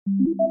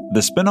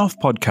The Spin-off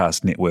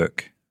Podcast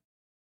Network.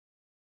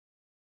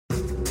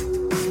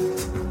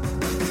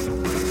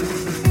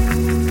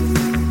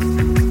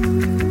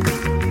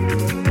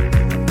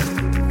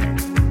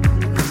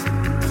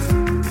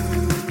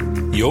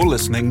 You're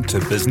listening to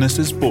Business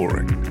is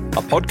Boring,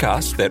 a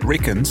podcast that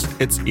reckons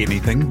it's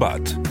anything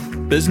but.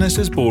 Business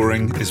is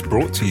Boring is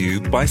brought to you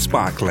by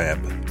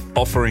SparkLab,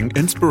 offering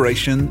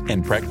inspiration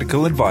and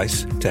practical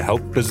advice to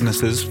help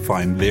businesses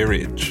find their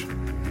edge.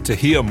 To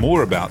hear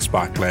more about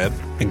SparkLab,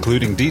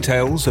 including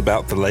details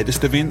about the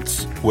latest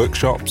events,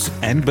 workshops,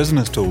 and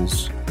business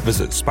tools,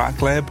 visit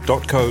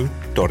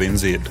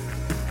sparklab.co.nz.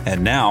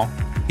 And now,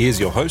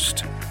 here's your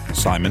host,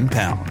 Simon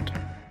Pound.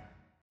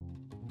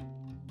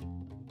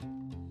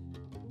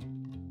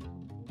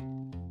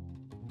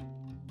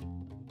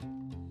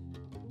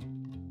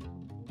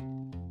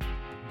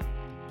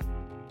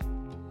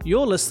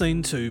 You're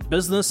listening to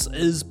Business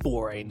is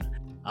Boring,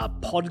 a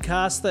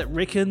podcast that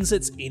reckons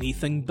it's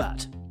anything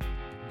but.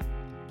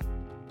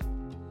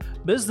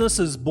 Business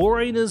is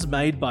Boring is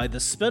made by The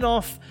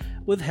Spin-off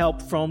with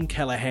help from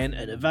Callaghan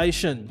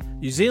Innovation,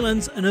 New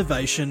Zealand's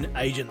innovation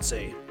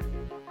agency.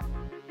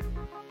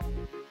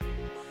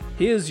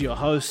 Here's your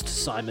host,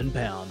 Simon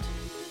Pound.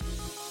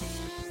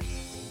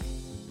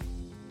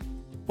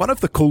 One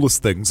of the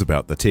coolest things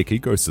about the tech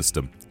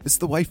ecosystem is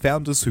the way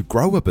founders who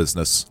grow a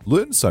business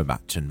learn so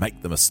much and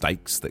make the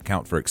mistakes that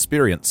count for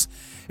experience.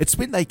 It's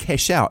when they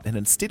cash out and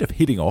instead of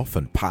heading off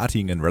and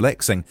partying and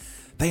relaxing,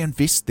 they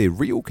invest their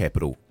real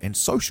capital and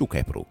social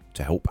capital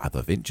to help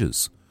other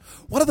ventures.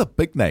 One of the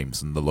big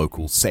names in the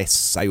local SaaS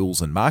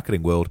sales and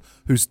marketing world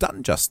who's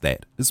done just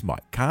that is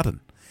Mike Carden.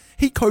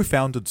 He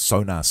co-founded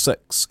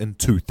Sonar6 in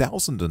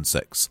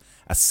 2006,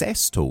 a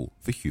SaaS tool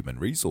for human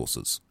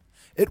resources.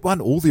 It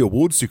won all the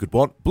awards you could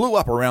want, blew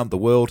up around the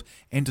world,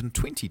 and in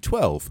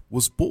 2012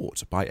 was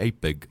bought by a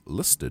big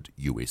listed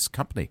US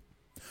company.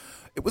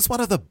 It was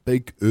one of the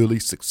big early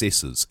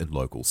successes in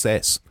local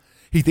SaaS.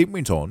 He then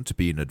went on to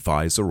be an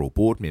advisor or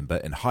board member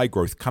in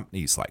high-growth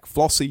companies like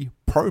Flossy,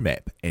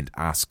 ProMap, and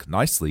Ask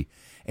Nicely,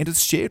 and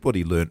has shared what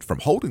he learnt from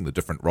holding the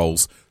different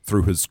roles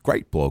through his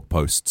great blog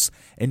posts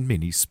and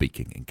many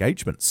speaking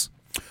engagements.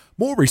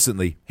 More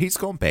recently, he's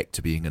gone back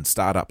to being in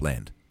startup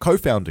land,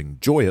 co-founding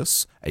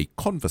Joyous, a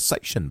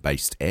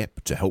conversation-based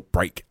app to help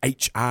break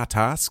HR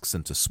tasks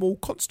into small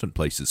constant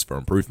places for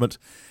improvement.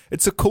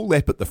 It's a cool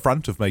app at the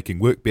front of making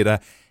work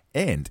better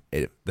and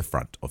at the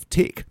front of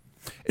tech.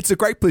 It's a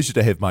great pleasure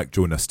to have Mike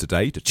join us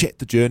today to chat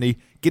the journey,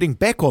 getting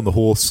back on the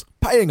horse,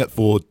 paying it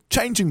forward,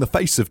 changing the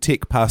face of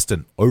tech past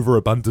an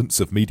overabundance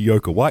of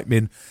mediocre white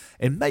men,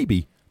 and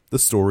maybe the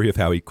story of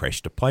how he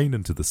crashed a plane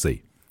into the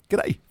sea.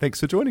 G'day,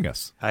 thanks for joining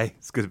us. Hey,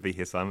 it's good to be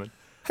here, Simon.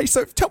 Hey,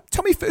 so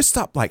tell me first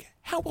up,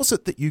 how was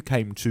it that you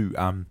came to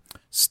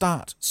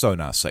start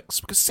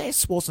Sonar6? Because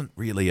SaaS wasn't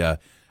really a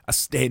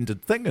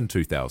standard thing in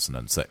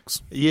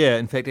 2006. Yeah,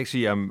 in fact,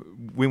 actually,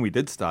 when we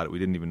did start it, we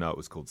didn't even know it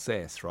was called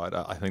SaaS, right?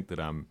 I think that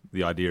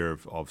the idea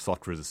of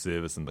software as a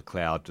service in the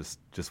cloud just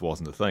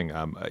wasn't a thing.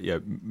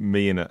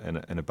 Me and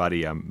a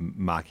buddy,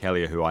 Mark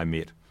Hallier, who I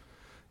met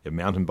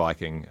mountain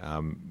biking,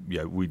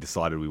 we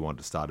decided we wanted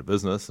to start a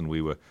business, and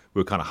we were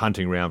kind of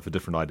hunting around for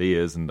different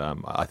ideas, and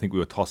I think we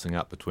were tossing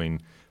up between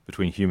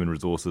human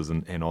resources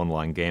and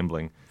online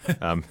gambling.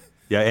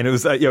 And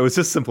it was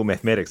just simple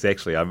mathematics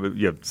actually.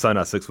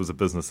 Sonar6 was a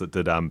business that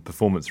did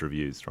performance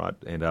reviews, right?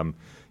 And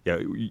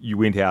you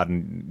went out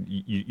and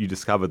you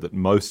discovered that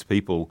most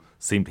people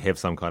seem to have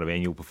some kind of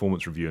annual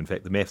performance review. In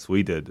fact, the maths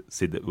we did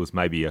said that it was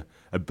maybe a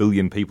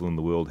billion people in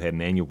the world had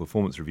an annual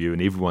performance review,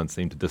 and everyone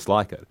seemed to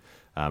dislike it.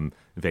 In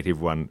fact,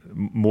 everyone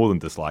more than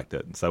disliked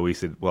it. And so we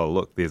said, well,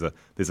 look,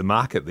 there's a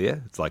market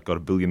there. It's got a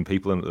billion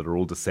people in it that are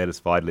all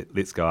dissatisfied.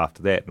 Let's go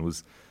after that. And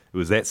it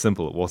was that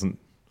simple.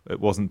 It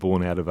wasn't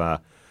born out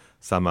of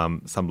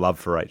some love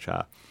for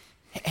HR.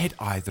 Had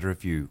either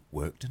of you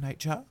worked in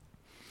HR?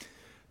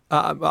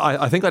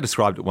 I think I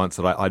described it once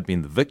that I'd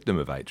been the victim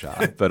of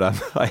HR, but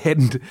I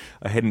hadn't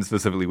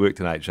specifically worked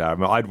in HR. I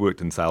mean, I'd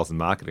worked in sales and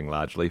marketing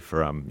largely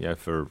for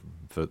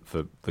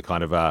the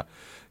kind of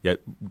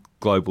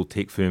global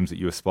tech firms that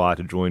you aspire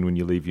to join when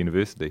you leave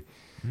university.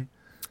 Mm-hmm.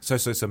 So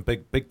some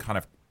big kind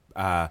of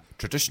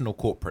traditional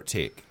corporate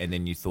tech, and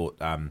then you thought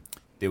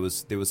there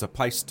was a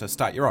place to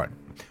start your own.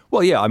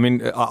 Well, yeah, I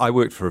mean, I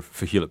worked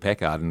for Hewlett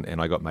Packard,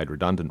 and I got made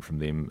redundant from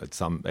them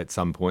at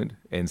some point,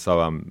 and so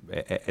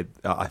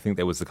I think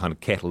that was the kind of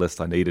catalyst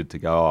I needed to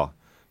go.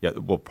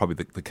 Probably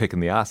the kick in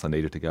the ass I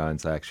needed to go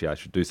and say, actually, I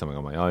should do something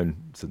on my own,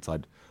 since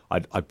I'd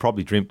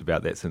probably dreamt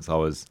about that since I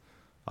was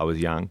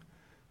young.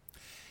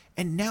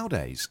 And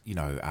nowadays,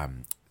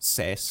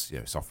 SaaS,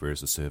 software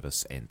as a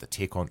service, and the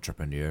tech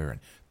entrepreneur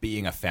and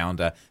being a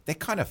founder, they're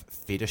kind of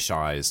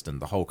fetishized in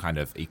the whole kind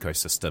of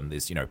ecosystem.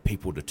 There's,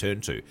 people to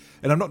turn to.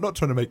 And I'm not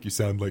trying to make you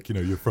sound like,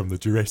 you're from the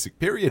Jurassic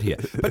period here.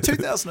 But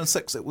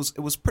 2006, it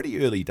was pretty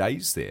early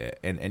days there,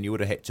 and you would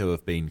have had to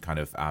have been kind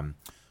of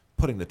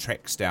putting the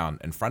tracks down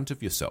in front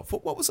of yourself.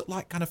 What was it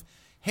like kind of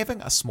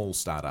having a small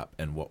startup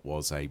in what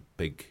was a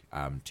big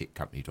tech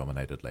company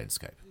dominated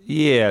landscape?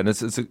 Yeah, and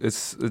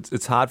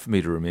it's hard for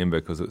me to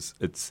remember because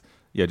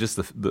just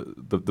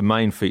the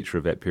main feature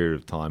of that period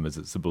of time is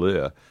it's a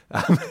blur.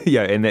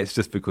 And that's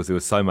just because there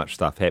was so much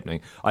stuff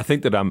happening. I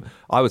think that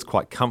I was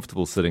quite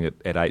comfortable sitting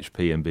at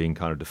HP and being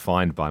kind of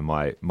defined by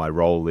my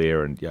role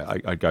there. And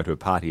I'd go to a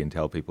party and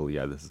tell people,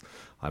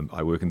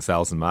 I work in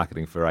sales and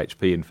marketing for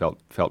HP, and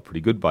felt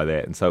pretty good by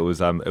that. And so it was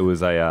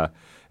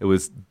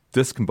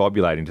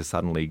discombobulating to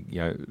suddenly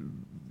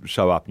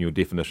show up, and your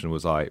definition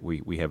was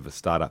we have a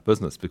startup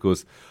business,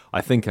 because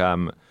I think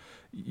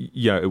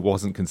it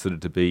wasn't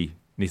considered to be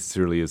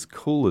necessarily as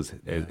cool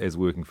as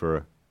working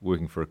for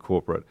a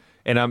corporate,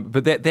 and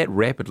but that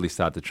rapidly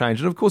started to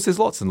change. And of course, there's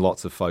lots and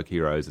lots of folk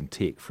heroes in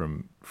tech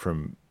from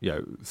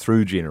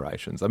through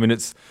generations. I mean,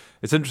 it's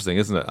interesting,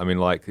 isn't it? I mean,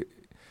 like,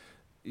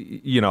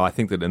 I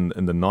think that in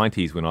the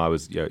 90s when I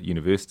was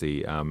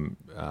university,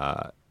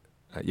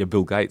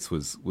 Bill Gates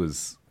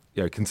was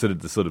considered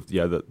the sort of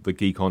the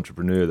geek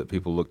entrepreneur that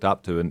people looked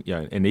up to,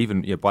 and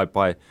even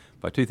by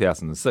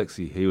 2006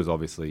 he was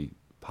obviously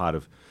part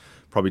of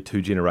probably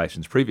two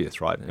generations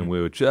previous, right? And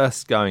we were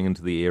just going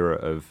into the era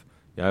of,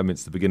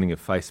 it's the beginning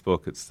of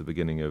Facebook, it's the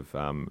beginning of,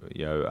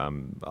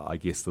 I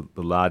guess the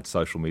large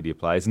social media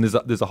players, and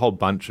there's a whole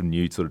bunch of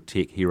new sort of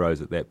tech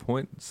heroes at that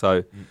point.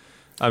 So,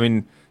 I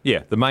mean,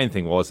 the main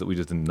thing was that we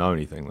just didn't know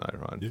anything, though,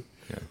 right?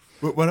 Yeah.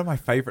 One of my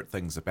favourite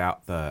things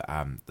about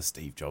the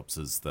Steve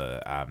Jobses,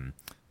 the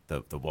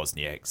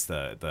Wozniaks,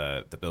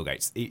 the Bill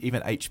Gates,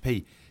 even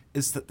HP,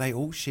 is that they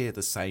all share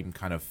the same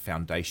kind of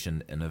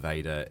foundation,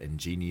 innovator,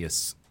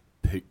 ingenious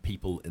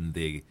people in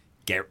their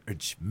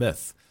garage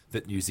myth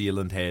that New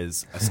Zealand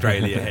has,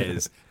 Australia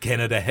has,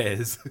 Canada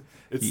has.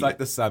 It's like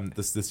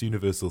this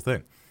universal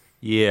thing.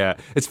 Yeah,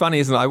 it's funny,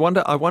 isn't it? I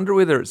wonder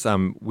whether it's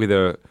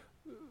whether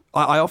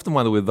I often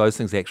wonder whether those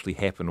things actually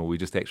happen, or we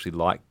just actually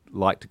like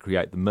to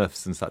create the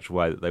myths in such a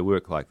way that they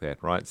work like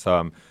that, right?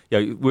 So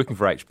working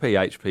for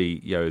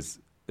HP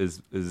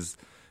is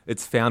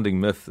its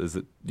founding myth is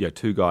that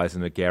two guys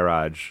in a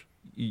garage,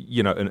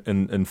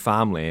 in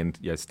farmland,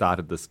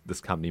 started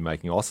this company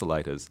making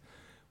oscillators,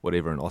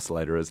 whatever an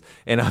oscillator is,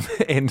 and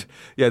that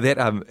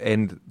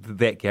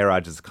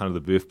garage is kind of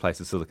the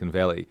birthplace of Silicon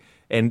Valley,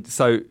 and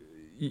so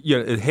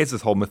it has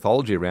this whole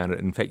mythology around it.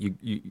 In fact,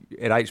 you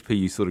at HP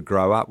you sort of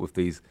grow up with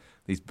these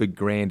big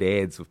grand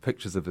ads with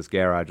pictures of this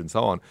garage and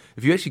so on.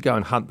 If you actually go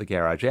and hunt the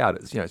garage out,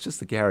 it's just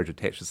the garage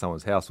attached to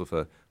someone's house with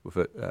a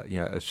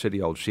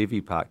shitty old Chevy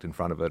parked in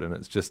front of it, and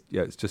it's just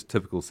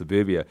typical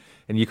suburbia.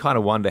 And you kind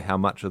of wonder how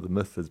much of the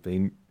myth has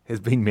been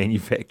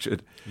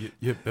manufactured.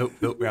 You're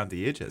built around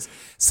the edges.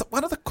 So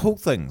one of the cool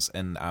things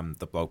in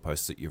the blog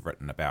posts that you've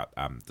written about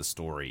the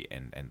story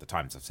and the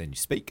times I've seen you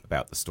speak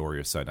about the story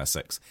of Sonar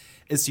 6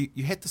 is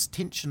you had this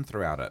tension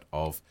throughout it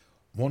of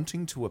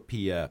wanting to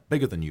appear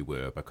bigger than you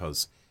were,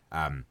 because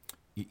the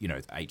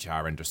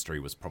HR industry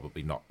was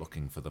probably not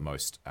looking for the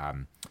most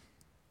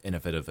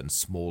innovative and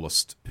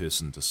smallest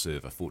person to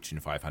serve a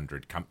Fortune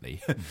 500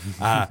 company.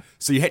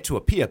 So you had to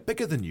appear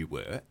bigger than you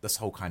were, this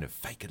whole kind of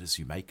fake it as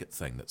you make it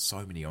thing that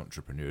so many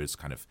entrepreneurs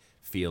kind of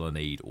feel a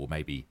need or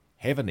maybe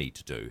have a need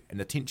to do, and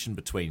the tension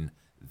between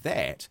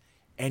that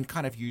and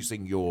kind of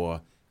using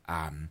your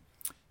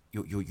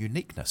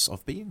uniqueness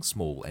of being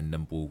small and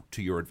nimble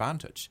to your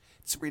advantage.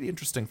 It's a really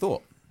interesting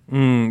thought.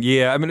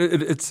 Yeah, I mean,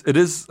 it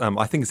is.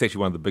 I think it's actually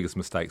one of the biggest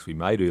mistakes we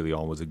made early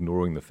on was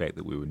ignoring the fact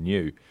that we were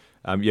new.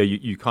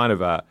 You kind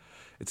of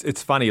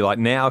it's funny. Like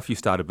now, if you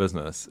start a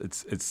business,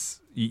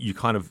 you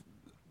kind of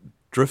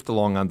drift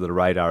along under the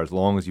radar as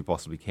long as you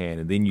possibly can,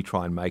 and then you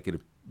try and make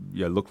it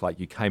look like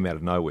you came out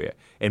of nowhere.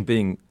 And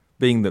being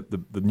the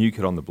new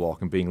kid on the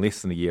block and being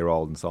less than a year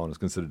old and so on is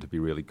considered to be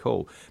really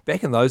cool.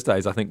 Back in those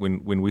days, I think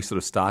when we sort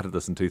of started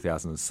this in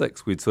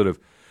 2006, we'd sort of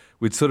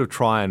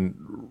try and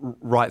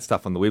write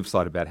stuff on the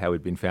website about how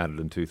we'd been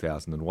founded in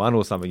 2001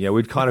 or something.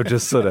 We'd kind of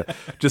just sort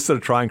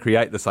of try and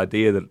create this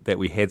idea that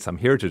we had some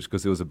heritage,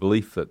 because there was a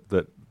belief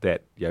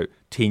that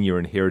tenure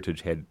and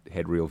heritage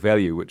had real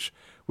value, which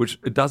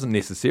it doesn't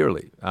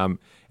necessarily. And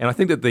I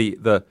think that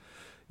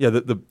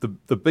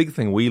the big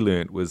thing we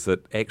learned was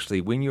that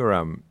actually when you're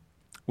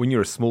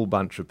a small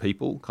bunch of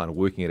people kind of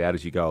working it out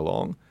as you go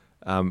along,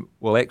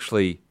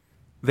 actually,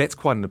 that's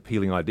quite an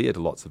appealing idea to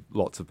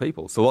lots of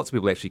people. So lots of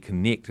people actually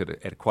connect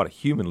at quite a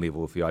human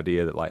level with the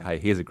idea that, like, hey,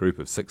 here's a group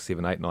of 6,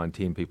 7, 8, 9,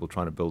 10 people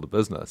trying to build a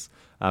business,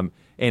 and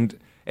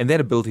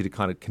that ability to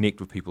kind of connect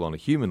with people on a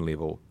human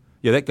level,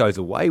 that goes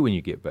away when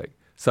you get big.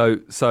 So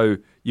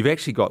you've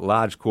actually got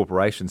large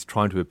corporations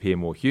trying to appear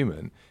more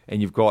human,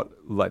 and you've got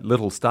like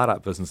little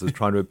startup businesses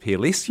trying to appear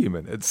less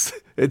human. It's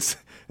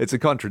a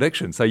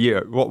contradiction. So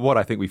what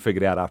I think we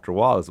figured out after a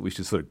while is that we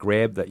should sort of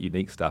grab that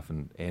unique stuff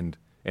and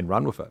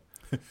run with it.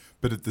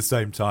 But at the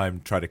same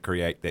time, try to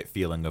create that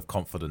feeling of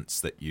confidence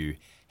that you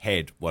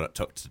had what it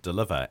took to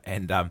deliver.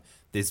 And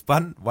there's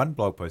one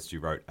blog post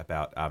you wrote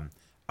about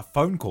a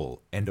phone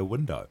call and a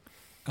window.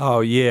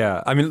 Oh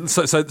yeah, I mean,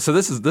 so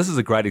this is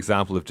a great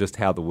example of just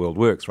how the world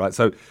works, right?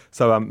 So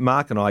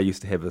Mark and I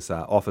used to have this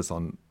office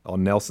on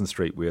Nelson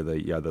Street where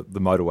the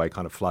motorway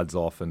kind of floods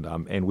off,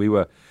 and we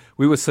were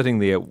we were sitting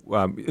there.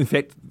 In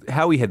fact,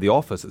 how we had the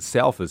office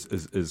itself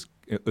is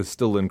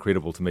still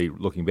incredible to me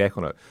looking back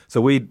on it. So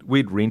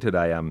we'd rented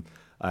a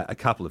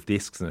couple of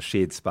desks in a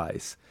shared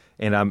space,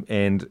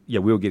 and we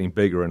were getting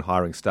bigger and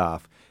hiring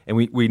staff. And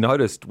we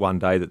noticed one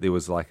day that there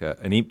was like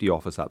an empty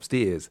office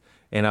upstairs,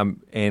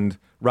 and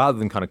rather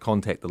than kind of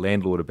contact the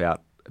landlord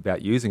about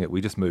using it, we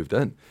just moved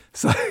in.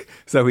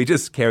 So we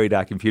just carried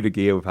our computer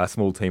gear with our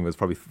small team. It was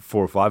probably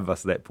 4 or 5 of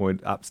us at that point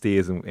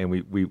upstairs, and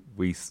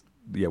we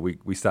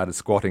started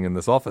squatting in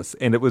this office.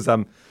 And it was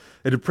it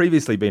had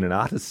previously been an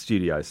artist's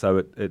studio, so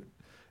it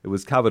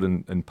was covered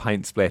in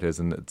paint splatters,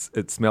 and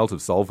it smelt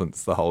of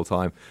solvents the whole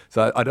time.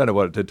 So I don't know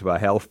what it did to our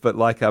health, but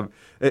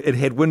it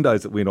had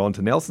windows that went on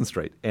to Nelson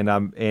Street, and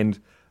it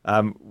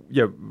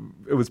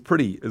was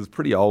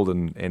pretty old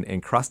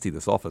and crusty,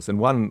 this office. And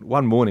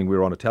one morning we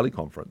were on a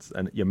teleconference,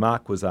 and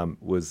Mark was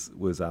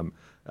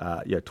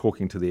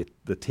talking to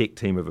the tech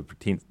team of a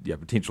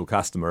potential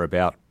customer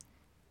about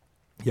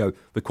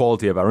the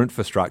quality of our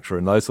infrastructure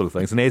and those sort of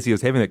things. And as he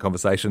was having that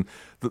conversation,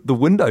 the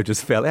window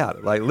just fell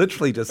out, like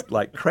literally just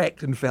like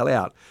cracked and fell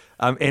out.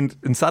 And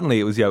suddenly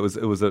it was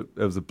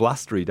a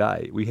blustery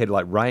day. We had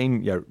like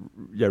rain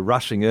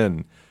rushing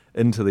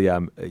into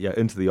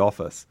the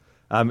office.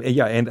 And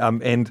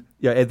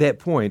at that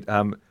point,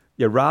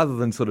 rather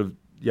than sort of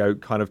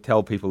kind of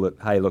tell people that,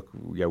 hey, look,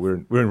 we're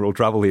in real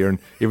trouble here and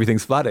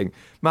everything's flooding,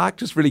 Mark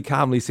just really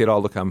calmly said, oh,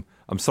 look, I'm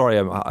sorry,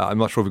 I'm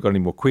not sure if we've got any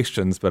more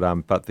questions, but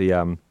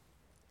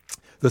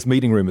this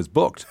meeting room is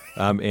booked,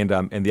 and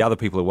the other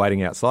people are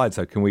waiting outside.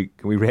 So can we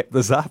wrap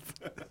this up?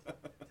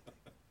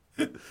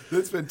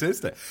 That's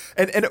fantastic,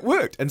 and it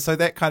worked. And so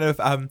that kind of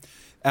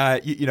I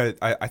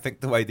think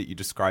the way that you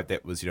described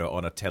that was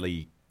on a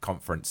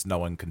teleconference, no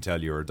one can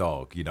tell you're a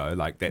dog.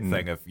 Like that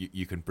thing of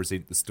you can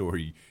present the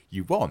story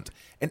you want.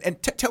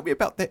 And tell me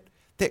about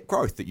that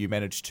growth that you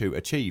managed to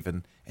achieve,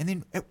 and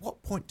then at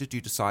what point did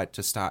you decide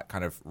to start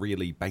kind of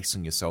really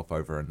basing yourself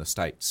over in the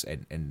States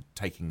and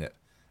taking that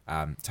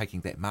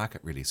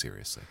market really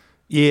seriously?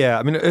 Yeah,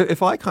 I mean,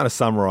 if I kind of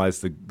summarise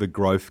the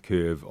growth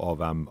curve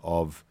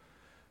of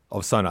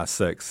Sonar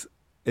 6,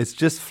 it's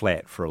just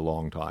flat for a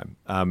long time.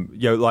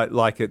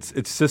 Like it's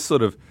just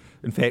sort of,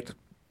 in fact,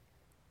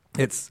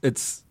 it's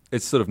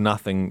sort of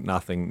nothing,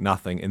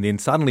 and then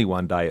suddenly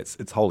one day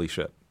it's holy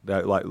shit.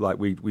 Like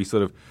we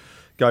sort of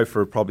go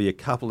for probably a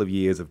couple of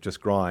years of just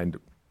grind,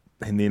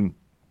 and then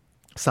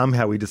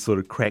somehow we just sort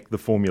of crack the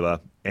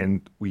formula,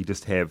 and we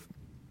just have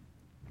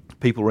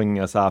people ringing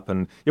us up.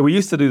 And we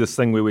used to do this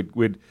thing where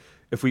we'd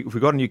if we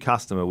got a new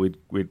customer, we'd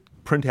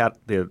print out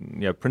their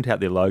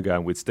logo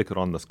and we'd stick it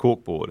on this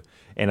corkboard,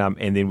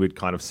 and then we'd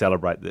kind of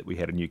celebrate that we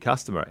had a new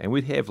customer, and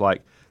we'd have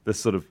like this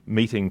sort of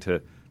meeting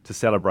to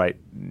celebrate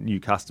new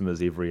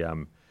customers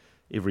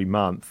every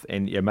month,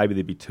 and maybe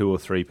there'd be 2 or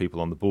 3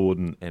 people on the board,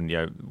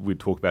 and we'd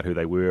talk about who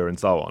they were and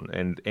so on,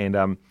 and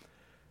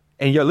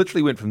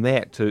literally went from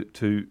that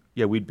to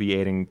we'd be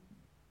adding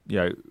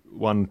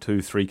 1,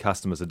 2, 3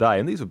 customers a day,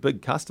 and these were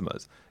big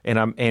customers,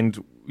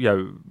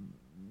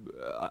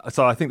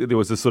 so I think that there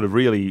was this sort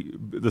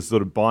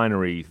of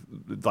binary,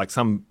 like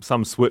some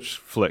switch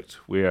flicked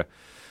where,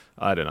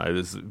 I don't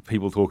know,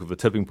 people talk of the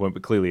tipping point,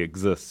 but clearly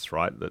exists,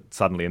 right? That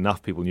suddenly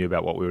enough people knew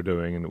about what we were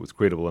doing, and it was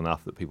credible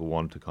enough that people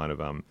wanted to kind of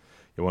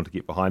want to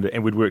get behind it,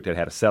 and we'd worked out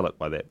how to sell it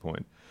by that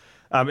point.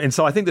 And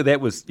so I think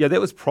that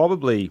was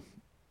probably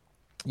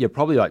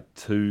like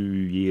 2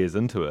 years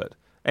into it.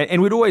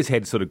 And we'd always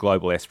had sort of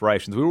global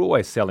aspirations. We were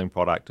always selling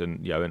product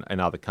in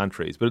other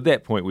countries. But at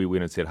that point, we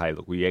went and said, hey,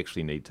 look, we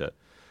actually need to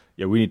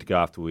go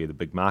after where the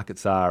big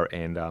markets are.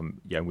 And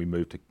we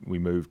moved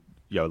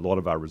a lot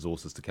of our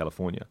resources to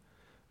California.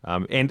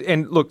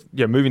 And look,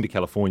 moving to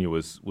California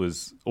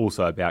was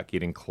also about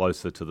getting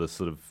closer to the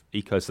sort of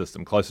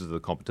ecosystem, closer to the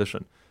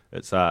competition.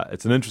 It's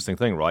an interesting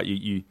thing, right?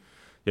 You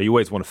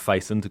always want to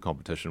face into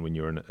competition when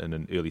you're in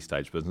an early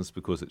stage business,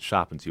 because it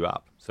sharpens you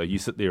up. So you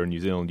sit there in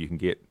New Zealand, you can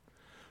get,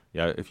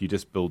 if you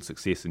just build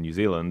success in New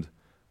Zealand,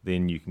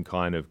 then you can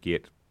kind of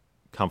get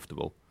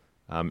comfortable.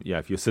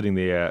 If you're sitting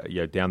there,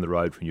 down the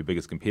road from your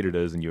biggest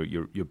competitors, and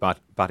you're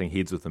butting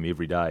heads with them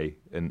every day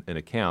in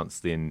accounts,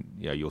 then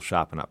you'll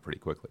sharpen up pretty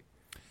quickly.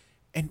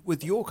 And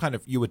with you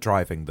were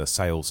driving the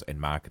sales and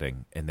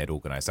marketing in that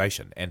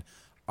organisation, and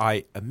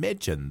I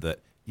imagine that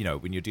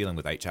when you're dealing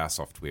with HR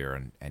software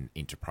and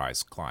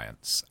enterprise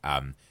clients,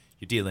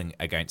 you're dealing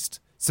against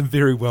some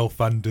very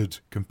well-funded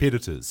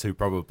competitors who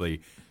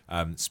probably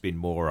spend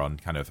more on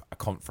kind of a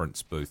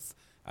conference booth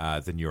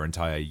than your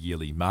entire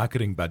yearly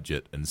marketing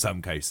budget in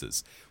some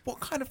cases. What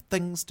kind of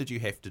things did you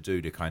have to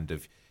do to kind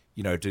of,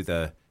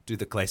 do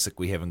the classic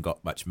 "we haven't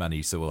got much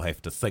money, so we'll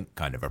have to think"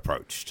 kind of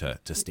approach to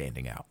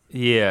standing out?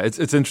 Yeah,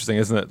 it's interesting,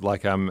 isn't it?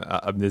 Like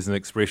there's an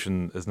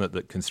expression, isn't it,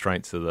 that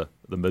constraints are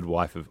the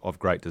midwife of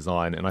great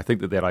design, and I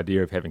think that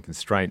idea of having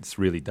constraints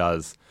really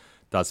does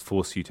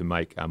force you to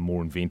make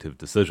more inventive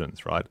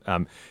decisions, right?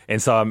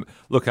 And so,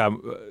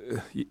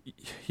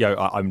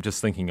 I'm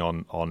just thinking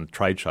on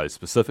trade shows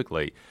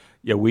specifically.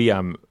 We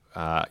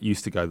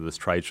used to go to this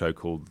trade show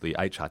called the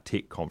HR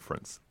Tech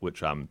Conference,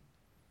 which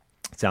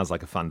sounds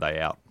like a fun day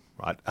out,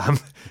 right?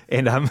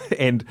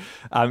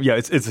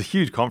 It's a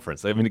huge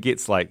conference. I mean, it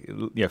gets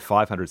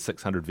 500,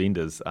 600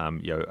 vendors,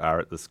 are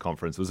at this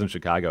conference. It was in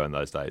Chicago in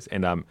those days,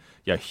 and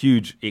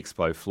huge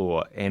expo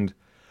floor, and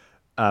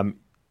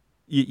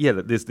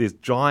there's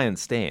giant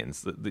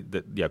stands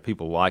that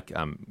people like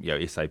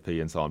SAP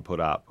and so on put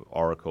up,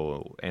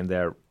 Oracle, and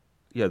they're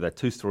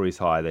 2 stories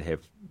high. They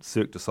have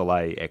Cirque du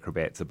Soleil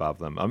acrobats above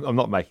them. I'm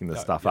not making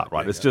this stuff up,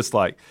 right? It's just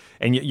like,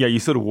 and you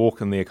sort of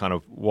walk in there kind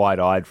of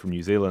wide-eyed from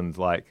New Zealand,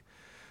 like,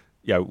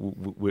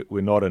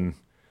 we're not in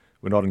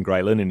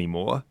Grey Lynn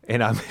anymore,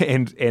 and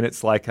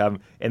it's like, and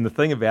the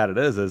thing about it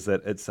is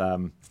that it's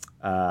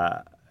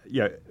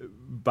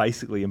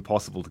basically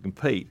impossible to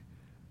compete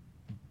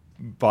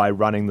by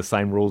running the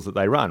same rules that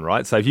they run,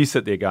 right? So if you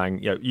sit there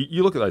going,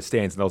 you look at those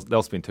stands and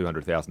they'll spend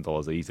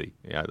 $200,000 easy.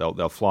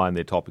 They'll fly in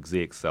their top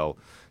execs, they'll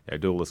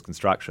do all this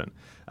construction,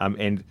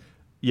 and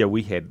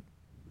we had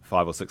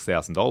 $5,000 or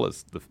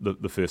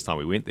 $6,000 the first time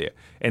we went there,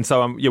 and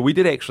so we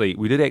did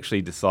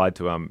actually decide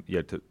to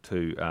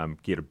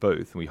get a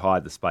booth, and we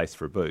hired the space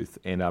for a booth,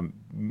 and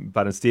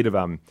but instead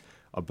of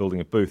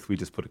building a booth, we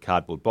just put a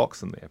cardboard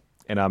box in there,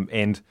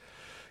 and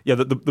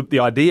the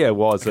idea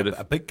was that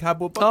a big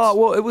cardboard box. Oh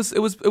well, it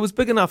was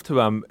big enough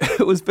to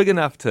it was big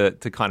enough to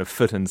kind of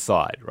fit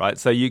inside, right?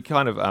 So you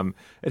kind of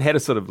it had a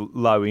sort of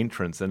low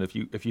entrance, and if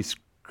you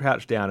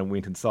crouched down and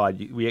went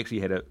inside, we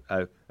actually had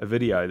a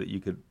video that you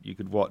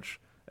could watch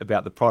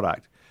about the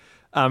product,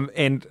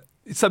 and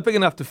so big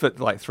enough to fit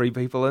like 3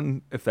 people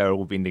in if they were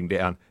all bending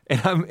down,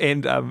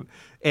 and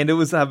it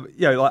was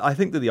I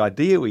think that the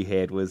idea we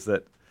had was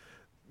that,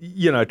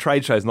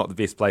 trade show is not the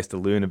best place to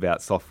learn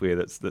about software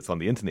that's on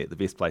the internet. The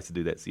best place to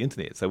do that's the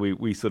internet. So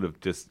we sort of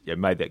just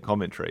made that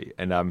commentary,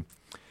 and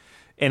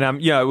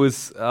it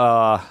was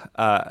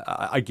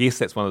I guess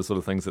that's one of the sort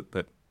of things that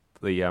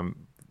the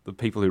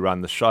people who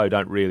run the show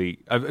don't really.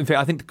 In fact,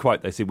 I think, to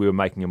quote, they said we were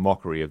making a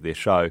mockery of their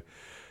show,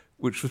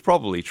 which was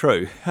probably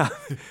true,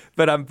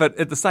 but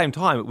at the same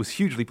time it was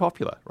hugely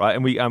popular, right?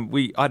 And we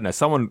I don't know,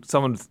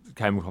 someone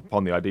came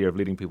upon the idea of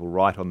letting people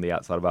write on the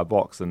outside of our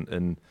box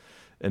in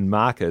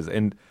markers,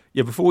 and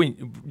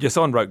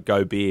someone wrote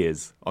 "Go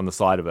Bears" on the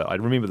side of it. I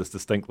remember this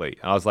distinctly,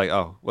 and I was like,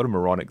 oh, what a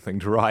moronic thing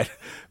to write.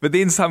 But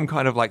then some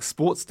kind of like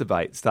sports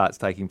debate starts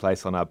taking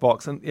place on our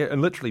box, and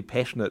literally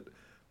passionate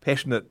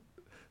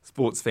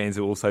sports fans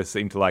who also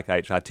seem to like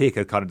HR Tech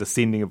are kind of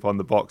descending upon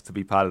the box to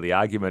be part of the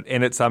argument,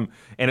 and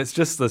it's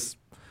just this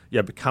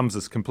becomes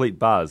this complete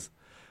buzz.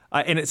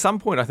 And at some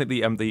point, I think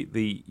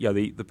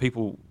the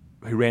people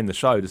who ran the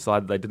show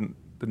decided they didn't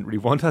really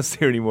want us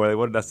there anymore. They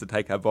wanted us to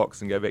take our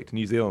box and go back to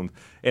New Zealand.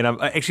 And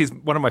actually, it's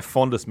one of my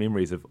fondest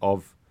memories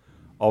of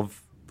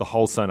the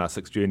whole Sonar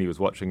 6 journey was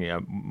watching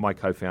my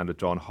co-founder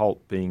John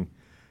Holt being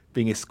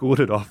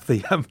escorted off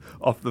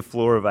the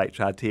floor of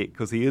HR Tech,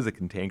 because he is a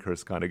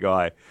cantankerous kind of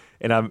guy.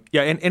 And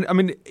I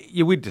mean,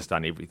 we'd just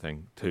done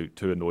everything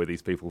to annoy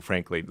these people.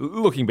 Frankly,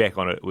 looking back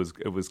on it,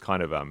 it was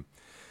kind of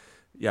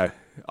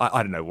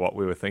I don't know what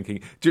we were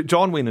thinking.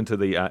 John went into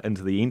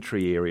the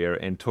entry area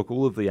and took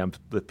all of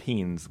the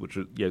pens, which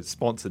are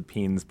sponsored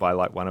pens by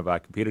like one of our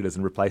competitors,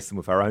 and replaced them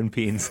with our own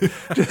pens. I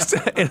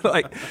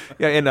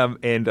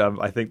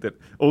think that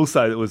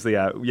also it was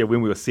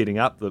when we were setting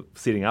up the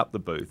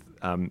booth.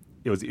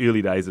 It was the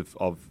early days of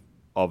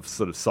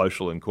sort of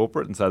social and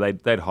corporate, and so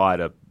they'd hired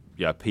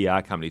a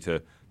PR company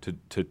to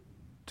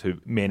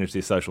manage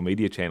their social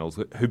media channels,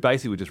 who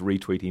basically would just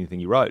retweet anything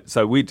you wrote.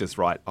 So we'd just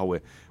write,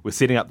 we're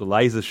setting up the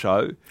laser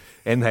show,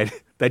 and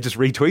they just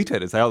retweet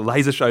it and say,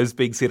 laser show's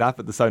being set up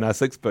at the Sonar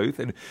 6 booth,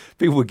 and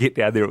people would get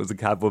down there, it was a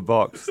cardboard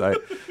box. So,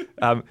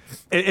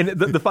 and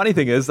the funny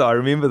thing is, I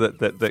remember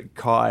that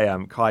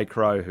Kai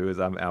Crow, who was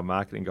our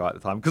marketing guy at the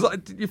time, because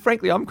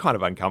frankly, I'm kind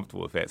of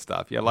uncomfortable with that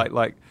stuff.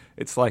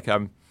 It's like, I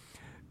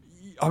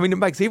mean, it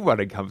makes everyone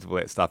uncomfortable,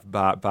 that stuff,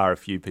 bar a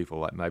few people,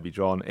 like maybe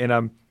John.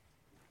 And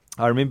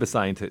I remember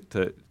saying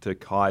to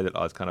Kai that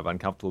I was kind of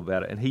uncomfortable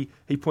about it, and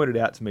he pointed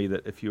out to me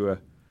that if you were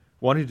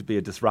wanting to be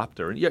a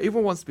disruptor, and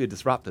everyone wants to be a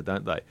disruptor,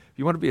 don't they? If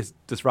you want to be a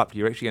disruptor,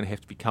 you're actually going to have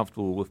to be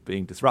comfortable with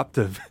being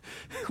disruptive,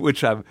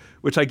 which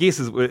I guess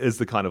is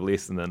the kind of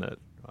lesson in it.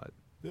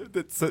 Right?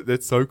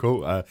 That's so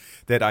cool.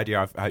 That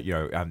idea of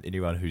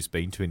anyone who's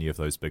been to any of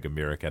those big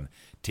American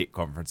tech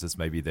conferences,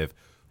 maybe they've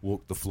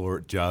walked the floor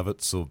at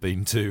Javits or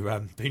been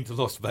to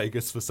Las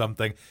Vegas for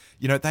something.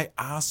 They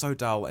are so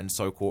dull and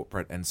so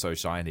corporate and so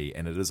shiny,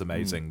 and it is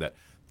amazing that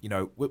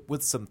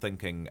with some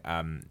thinking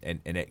and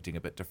acting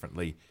a bit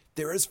differently,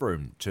 there is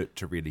room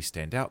to really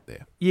stand out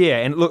there. Yeah,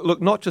 and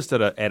look, not just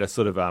at a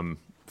sort of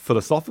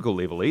philosophical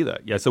level either.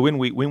 Yeah, so when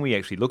we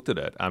actually looked at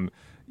it,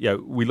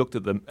 we looked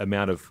at the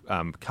amount of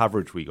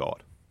coverage we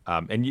got,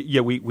 and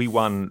we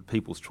won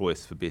People's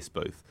Choice for best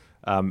booth.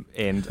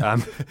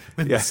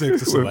 The Cirque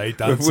du Soleil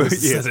dancers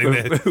sitting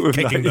there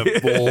kicking the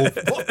ball.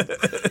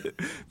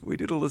 We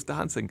did all this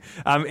dancing,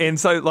 and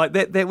so like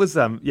that was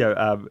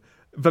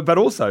But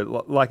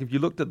also, like if you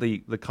looked at the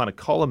kind of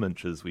column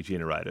inches we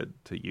generated,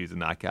 to use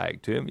an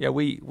archaic term,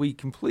 we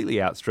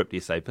completely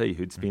outstripped SAP,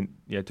 who'd spent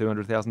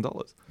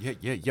 $200,000.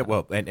 Yeah.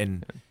 Well,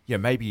 and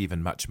maybe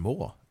even much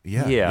more.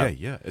 Yeah.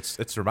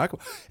 It's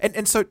remarkable.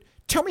 And so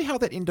tell me how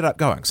that ended up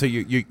going. So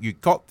you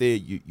got there,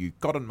 you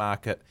got in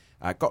market,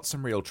 got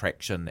some real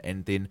traction,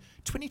 and then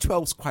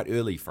 2012 is quite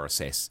early for a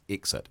SaaS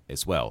exit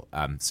as well.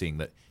 Seeing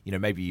that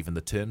maybe even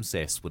the term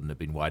SaaS wouldn't have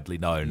been widely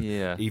known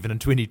even in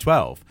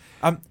 2012.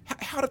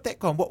 How did that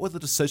go? And what were the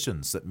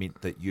decisions that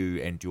meant that you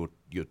and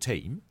your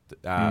team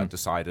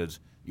decided,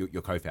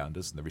 your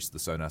co-founders and the rest of the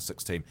Sonar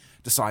 6 team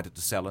decided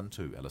to sell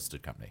into a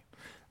listed company?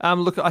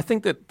 Look, I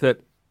think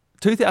that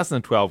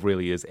 2012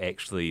 really is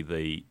actually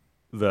the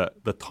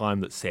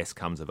time that SaaS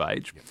comes of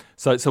age.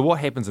 Yep. So what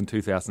happens in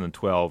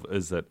 2012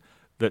 is that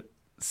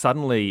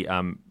suddenly,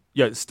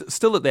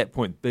 still at that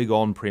point, big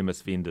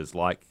on-premise vendors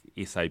like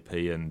SAP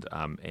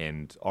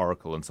and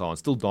Oracle and so on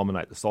still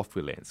dominate the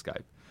software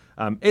landscape,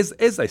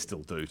 as they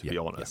still do, to be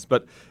honest.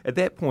 But at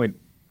that point,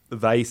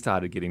 they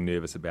started getting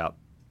nervous about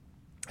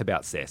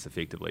SaaS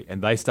effectively,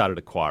 and they started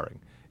acquiring.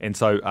 And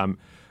so,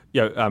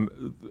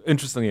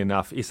 interestingly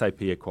enough,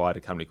 SAP acquired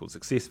a company called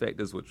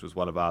SuccessFactors, which was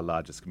one of our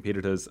largest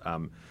competitors.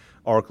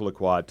 Oracle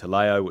acquired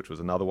Taleo, which was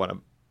another one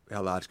of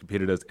our large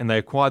competitors, and they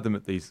acquired them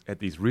at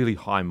these really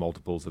high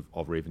multiples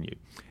of revenue.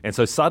 And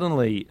so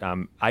suddenly,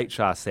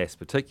 HR SaaS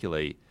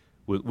particularly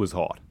was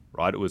hot,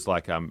 right? It was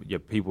like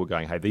people were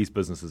going, hey, these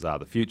businesses are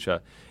the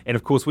future. And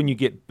of course, when you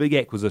get big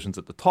acquisitions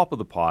at the top of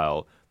the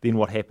pile, then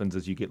what happens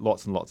is you get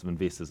lots and lots of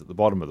investors at the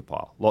bottom of the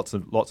pile. Lots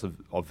of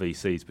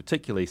VCs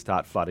particularly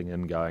start flooding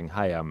in, going,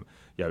 hey,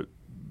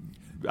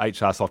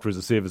 HR software as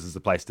a service is the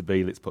place to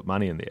be. Let's put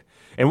money in there.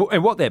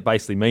 And what that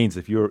basically means,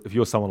 if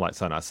you're someone like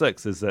Sonar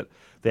 6, is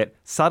that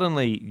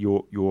suddenly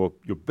your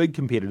big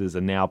competitors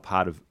are now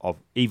part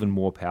of even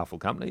more powerful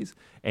companies,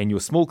 and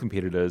your small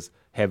competitors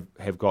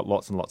have got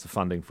lots and lots of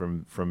funding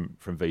from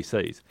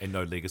VCs and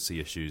no legacy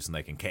issues, and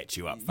they can catch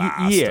you up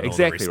fast. Yeah,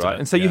 exactly right.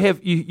 And so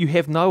you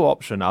have no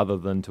option other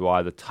than to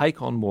either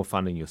take on more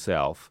funding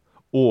yourself,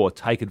 or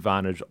take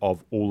advantage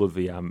of all of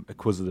the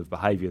acquisitive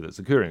behaviour that's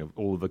occurring, of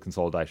all of the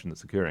consolidation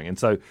that's occurring. And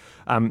so,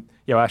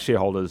 our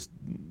shareholders,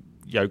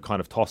 kind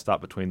of tossed up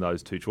between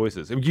those two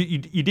choices. You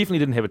definitely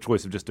didn't have a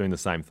choice of just doing the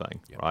same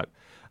thing, right?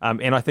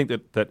 And I think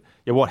that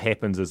what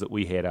happens is that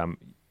we had,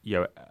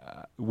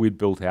 we'd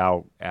built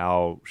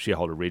our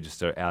shareholder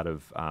register out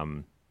of,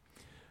 kind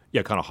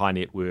of high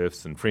net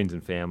worths and friends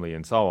and family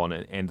and so on,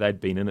 and they'd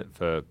been in it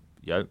for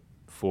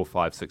 4,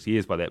 5, 6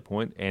 years by that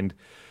point, and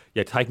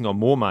taking on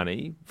more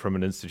money from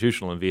an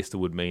institutional investor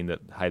would mean that,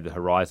 hey, the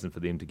horizon for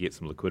them to get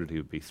some liquidity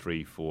would be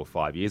 3, 4,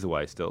 5 years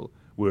away still.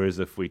 Whereas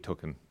if we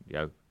took an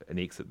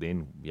exit,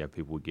 then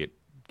people would get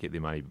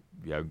their money,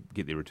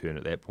 get their return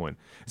at that point.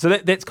 So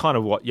that's kind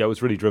of what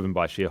was really driven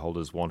by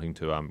shareholders wanting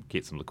to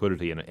get some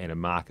liquidity and a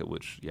market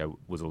which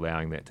was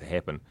allowing that to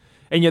happen.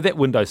 And that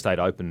window stayed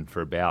open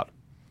for about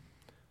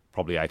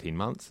probably 18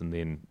 months, and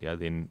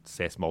then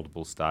SaaS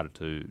multiples started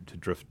to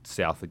drift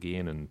south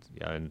again,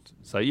 and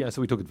so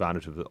we took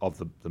advantage of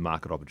the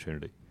market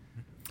opportunity.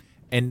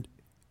 And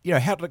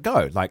how did it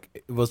go?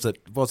 Like, was it?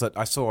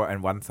 I saw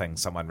in one thing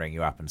someone rang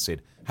you up and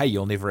said, "Hey,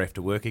 you'll never have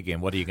to work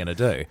again. What are you going to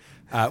do?"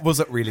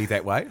 Was it really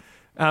that way?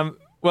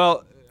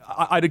 Well,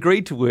 I'd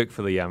agreed to work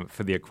for the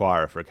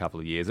acquirer for a couple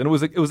of years, and it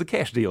was a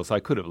cash deal, so I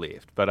could have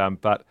left. But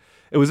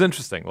it was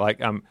interesting. Like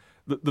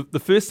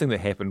the first thing that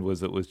happened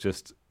was it was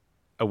just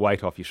a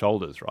weight off your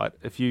shoulders, right?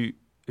 If you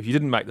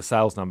didn't make the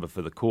sales number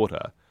for the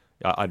quarter,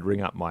 I'd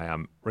ring up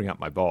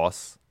my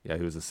boss,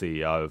 who was the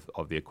CEO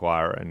of the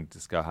acquirer, and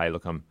just go, hey,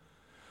 look, I'm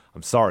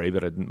sorry,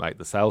 but I didn't make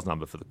the sales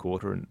number for the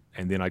quarter,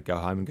 and then I'd go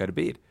home and go to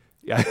bed.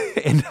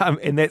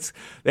 And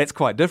that's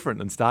quite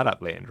different in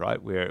startup land, right?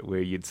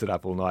 Where you'd sit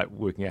up all night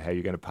working out how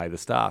you're going to pay the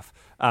staff.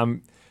 But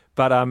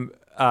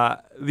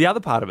the other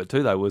part of it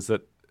too, though, was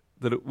that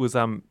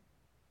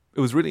it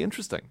was really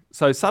interesting.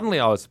 So suddenly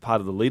I was part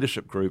of the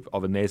leadership group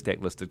of a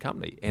NASDAQ listed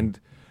company, and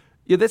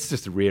that's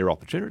just a rare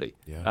opportunity.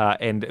 Yeah.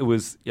 And it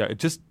was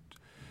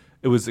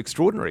it was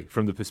extraordinary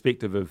from the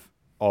perspective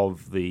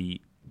of the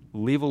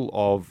level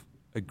of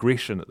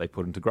aggression that they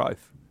put into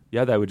growth.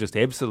 They were just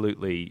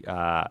absolutely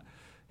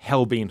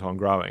hell bent on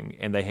growing,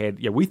 and they had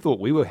we thought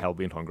we were hell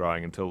bent on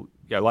growing until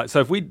so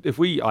if we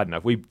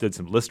did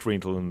some list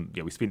rental and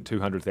we spent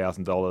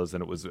 $200,000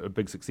 and it was a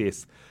big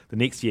success, the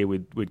next year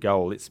we'd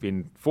go, let's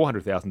spend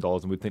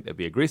 $400,000 and we'd think that'd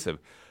be aggressive.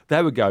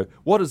 They would go,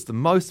 what is the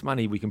most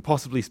money we can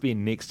possibly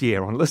spend next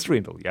year on list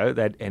rental?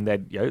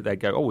 They'd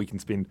go, oh, we can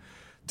spend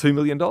 $2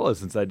 million,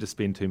 and so they'd just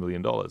spend $2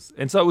 million.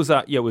 And so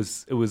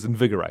it was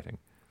invigorating.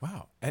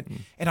 Wow.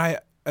 And I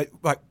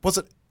was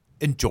it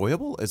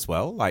enjoyable as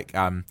well? Like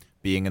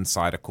being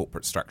inside a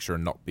corporate structure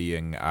and not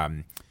being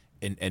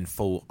in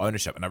full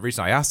ownership. And the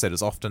reason I ask that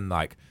is often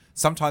like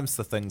sometimes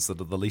the things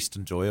that are the least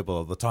enjoyable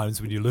are the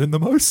times when you learn the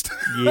most.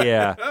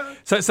 Yeah.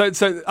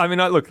 So I mean,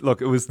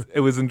 look, it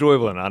was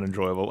enjoyable and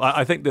unenjoyable.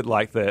 I think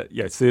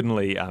that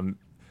certainly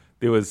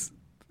there was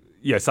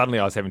suddenly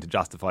I was having to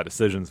justify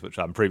decisions which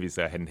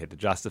previously I hadn't had to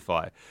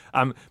justify.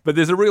 But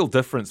there's a real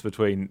difference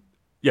between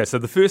so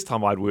the first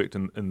time I'd worked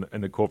in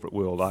the corporate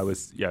world, I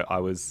was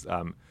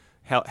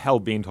hell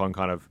bent on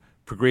kind of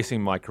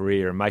progressing my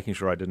career and making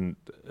sure I didn't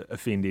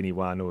offend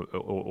anyone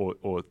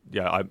or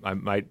I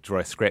made sure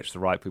I scratched the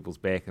right people's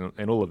back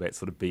and all of that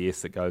sort of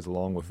BS that goes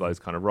along with those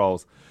kind of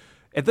roles.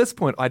 At this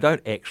point, I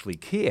don't actually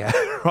care,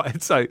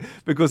 right? So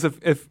because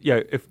if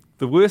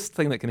the worst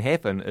thing that can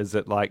happen is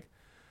that like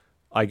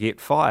I get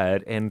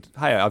fired and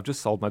hey, I've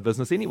just sold my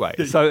business anyway.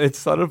 So it's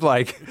sort of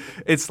like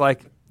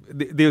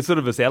there's sort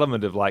of this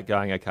element of like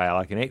going, okay,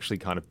 I can actually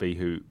kind of be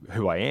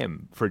who I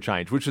am for a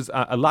change, which is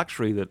a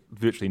luxury that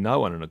virtually no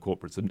one in a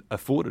corporate's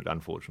afforded,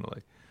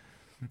 unfortunately.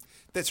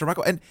 That's right.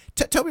 And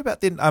tell me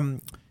about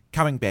then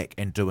coming back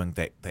and doing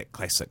that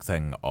classic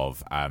thing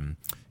of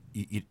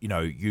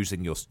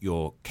using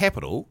your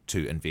capital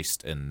to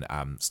invest in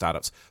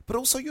startups, but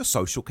also your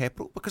social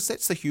capital, because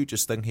that's the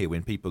hugest thing here.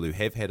 When people who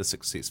have had a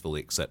successful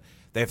exit,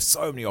 they have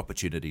so many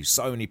opportunities,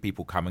 so many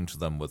people coming to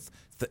them with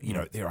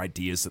their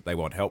ideas that they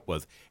want help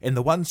with, and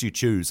the ones you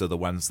choose are the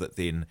ones that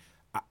then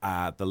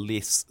the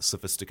less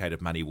sophisticated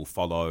money will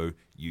follow.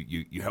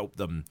 You help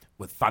them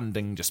with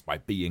funding just by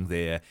being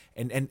there,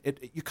 and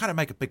you kind of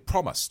make a big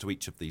promise to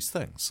each of these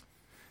things.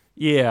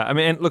 Yeah, I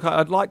mean, and look,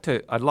 I'd like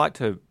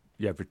to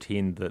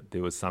pretend that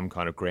there was some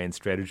kind of grand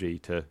strategy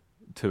to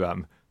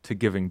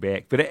giving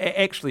back, but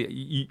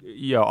actually,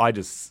 I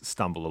just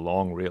stumble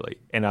along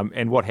really,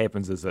 and what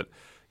happens is that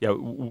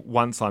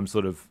once I'm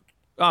sort of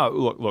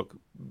look,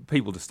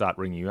 people just start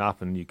ringing you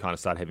up, and you kind of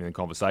start having a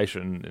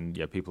conversation,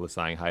 and people are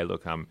saying, hey,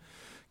 look, can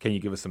you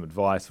give us some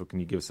advice, or can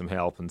you give us some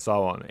help, and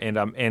so on,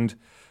 and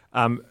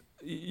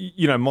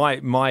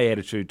my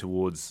attitude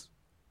towards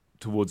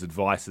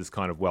advice is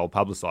kind of well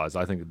publicised.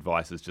 I think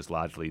advice is just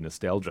largely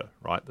nostalgia,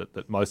 right?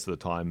 That most of the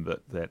time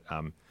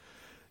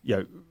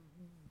that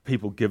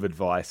people give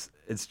advice,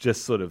 it's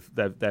just sort of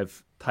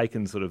they've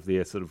taken sort of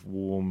their sort of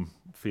warm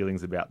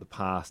feelings about the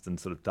past and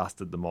sort of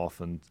dusted them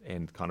off and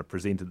kind of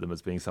presented them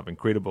as being something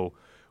credible,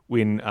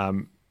 when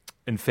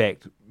in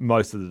fact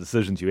most of the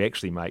decisions you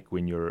actually make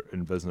when you're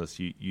in business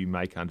you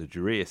make under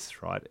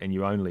duress, right? And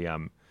you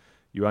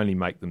only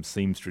make them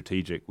seem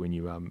strategic when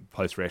you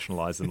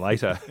post-rationalise them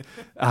later,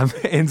 I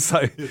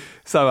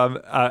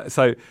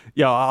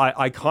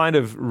kind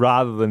of,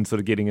 rather than sort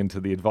of getting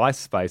into the advice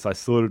space, I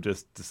sort of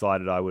just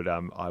decided I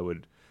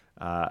would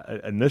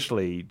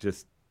initially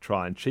just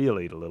try and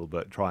cheerlead a little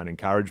bit, try and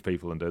encourage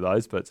people and do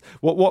those bits.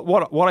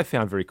 What I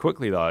found very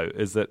quickly though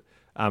is that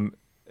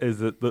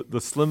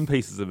the slim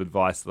pieces of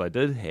advice that I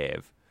did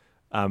have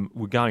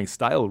were going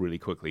stale really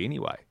quickly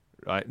anyway.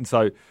 Right, and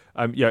so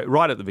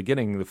right at the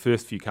beginning, the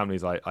first few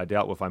companies I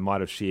dealt with, I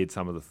might have shared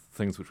some of the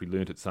things which we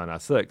learnt at Sonar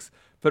 6.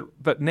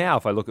 But now,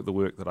 if I look at the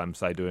work that I'm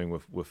doing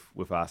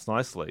with Ask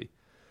Nicely,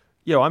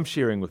 I'm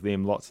sharing with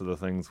them lots of the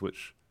things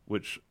which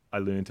I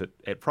learnt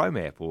at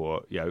ProMap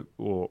or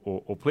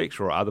Plex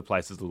or other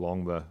places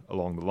along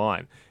the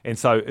line. And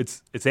so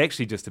it's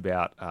actually just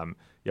about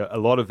a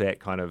lot of that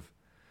kind of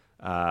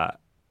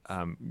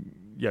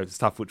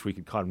stuff which we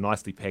could kind of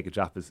nicely package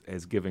up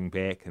as giving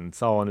back and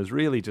so on, is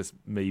really just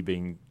me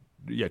being,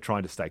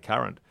 trying to stay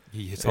current.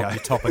 You're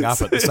topping up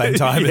at the same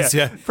time.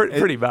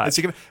 Pretty much.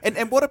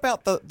 And what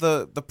about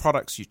the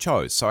products you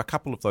chose? So a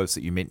couple of those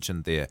that you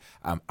mentioned there,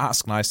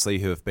 Ask Nicely,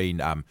 who have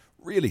been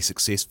really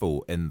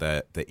successful in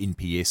the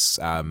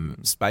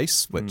NPS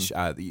space, which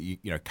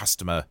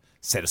customer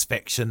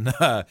satisfaction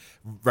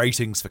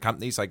ratings for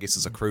companies, I guess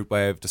is a crude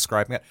way of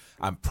describing it.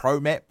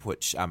 ProMap,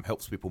 which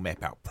helps people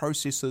map out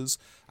processes.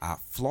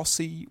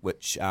 Flossy,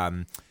 which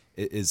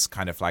is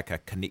kind of like a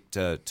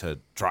connector to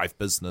drive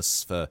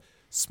business for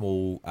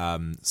small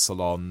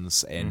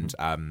salons and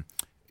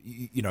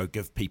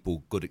give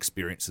people good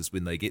experiences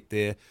when they get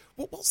there.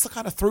 What's the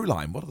kind of through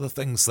line? What are the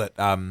things that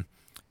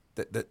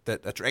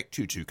that attract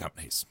you to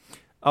companies?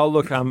 Oh,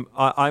 look,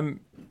 I've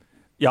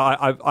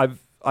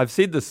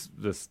said this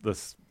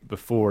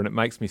before, and it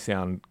makes me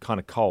sound kind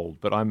of cold,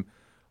 but I'm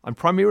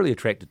primarily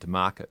attracted to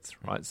markets,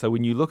 right? So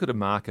when you look at a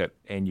market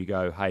and you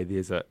go, hey,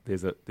 there's a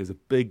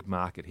big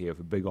market here with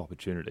a big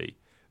opportunity,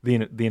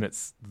 then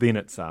it's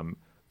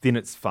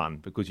fun,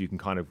 because you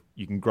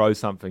can grow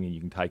something and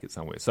you can take it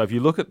somewhere. So if you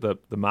look at the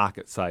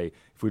market, say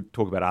if we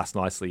talk about Ask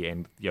Nicely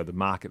and the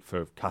market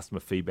for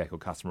customer feedback or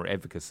customer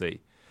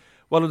advocacy,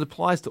 well, it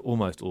applies to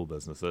almost all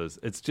businesses.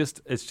 It's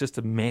just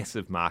a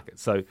massive market.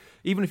 So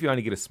even if you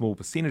only get a small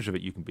percentage of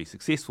it, you can be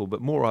successful. But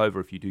moreover,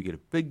 if you do get a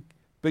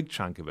big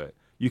chunk of it,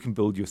 you can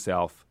build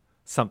yourself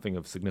something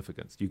of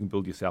significance. You can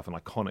build yourself an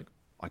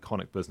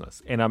iconic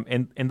business,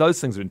 and those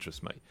things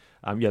interest me.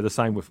 The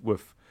same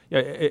with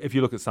if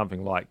you look at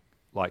something like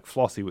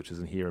Flossy, which is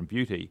in hair and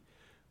beauty.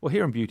 Well,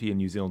 hair and beauty in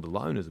New Zealand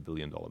alone is $1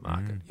 billion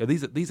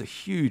market. These are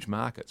huge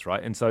markets,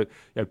 right? And so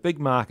big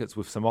markets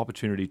with some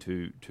opportunity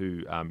to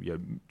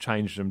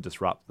change them,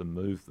 disrupt them,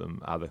 move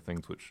them, are the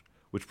things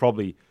which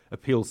probably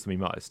appeals to me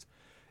most.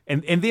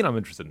 And then I'm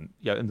interested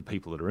in the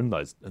people that are in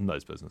those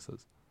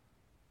businesses.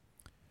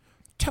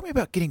 Tell me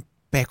about getting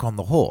back on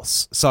the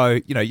horse. So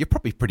you're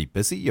probably pretty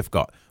busy. You've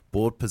got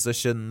board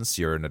positions,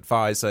 you're an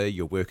advisor,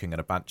 you're working in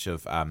a bunch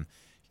of,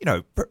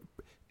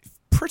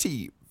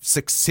 pretty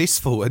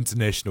successful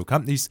international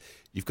companies.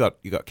 You've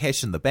got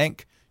cash in the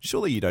bank.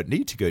 Surely you don't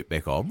need to go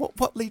back on.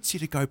 What leads you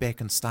to go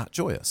back and start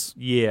Joyous?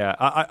 Yeah,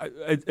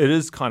 it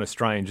is kind of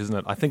strange, isn't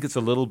it? I think it's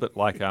a little bit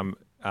like I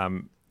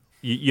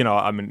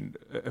mean,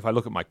 if I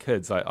look at my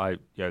kids, I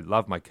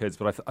love my kids,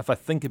 but if I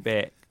think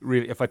about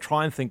if I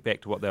try and think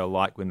back to what they were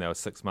like when they were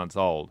 6 months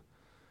old,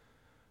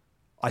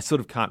 I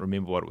sort of can't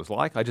remember what it was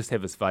like. I just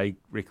have this vague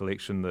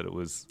recollection that it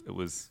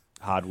was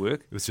hard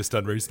work. It was just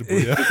unreasonable.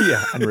 Yeah,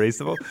 yeah,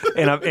 unreasonable.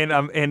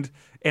 And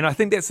I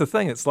think that's the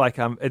thing. It's like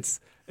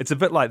it's a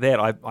bit like that.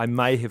 I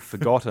may have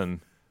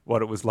forgotten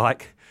what it was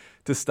like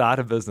to start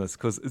a business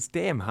because it's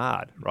damn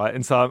hard, right?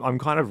 And so I'm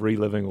kind of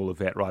reliving all of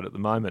that right at the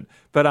moment.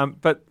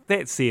 But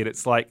that said,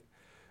 it's like,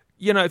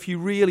 if you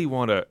really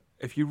want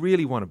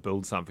to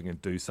build something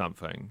and do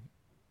something,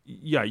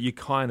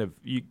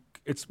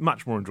 it's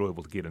much more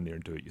enjoyable to get in there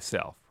and do it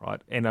yourself,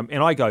 right? And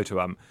I go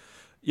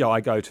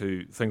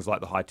to things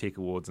like the High Tech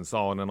Awards and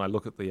so on, and I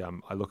look at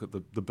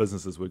the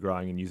businesses we're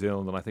growing in New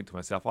Zealand, and I think to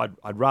myself,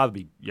 I'd rather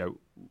be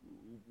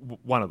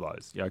one of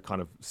those,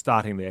 kind of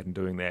starting that and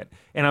doing that.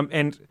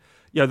 And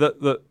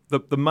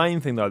the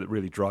main thing though that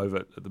really drove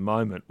it at the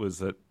moment was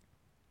that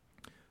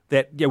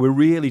we're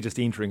really just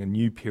entering a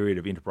new period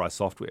of enterprise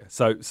software.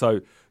 So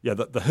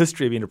the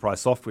history of enterprise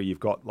software, you've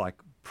got like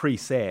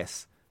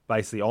pre-SaaS,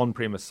 basically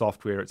on-premise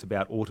software. It's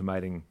about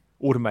automating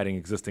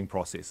existing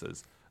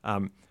processes.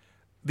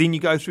 Then you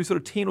go through sort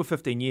of 10 or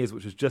 15 years,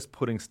 which is just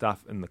putting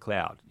stuff in the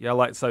cloud.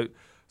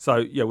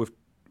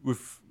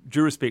 With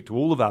due respect to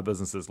all of our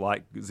businesses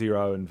like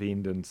Xero and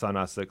Vend and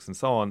Sonar 6 and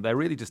so on, they're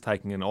really just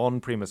taking an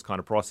on-premise kind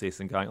of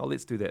process and going,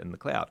 let's do that in the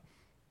cloud.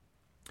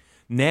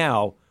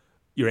 Now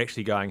you're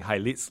actually going, hey,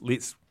 let's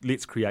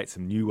create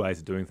some new ways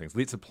of doing things.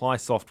 Let's apply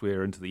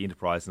software into the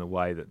enterprise in a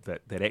way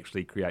that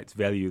actually creates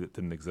value that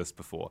didn't exist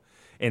before.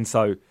 And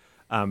so,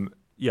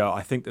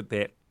 I think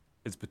that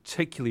is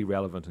particularly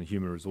relevant in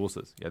human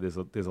resources.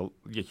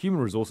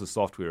 Human resources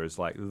software is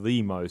like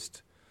the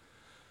most,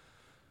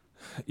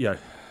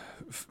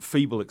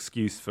 feeble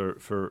excuse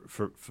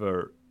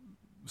for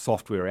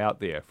software out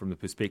there from the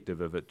perspective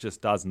of it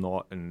just does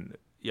not and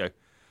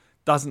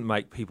doesn't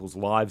make people's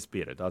lives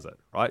better, does it?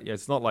 Right?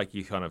 It's not like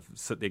you kind of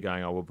sit there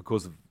going, oh well,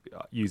 because of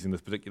using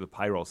this particular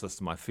payroll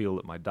system, I feel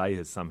that my day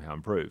has somehow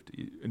improved.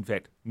 In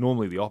fact,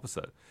 normally the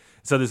opposite.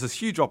 So there's this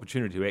huge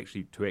opportunity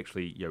to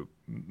actually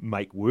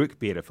make work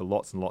better for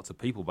lots and lots of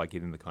people by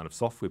getting the kind of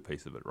software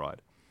piece of it right.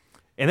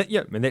 And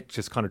that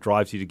just kind of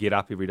drives you to get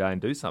up every day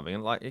and do something.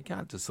 And like you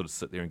can't just sort of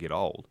sit there and get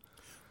old.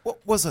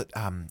 What was it?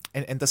 And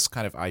this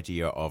kind of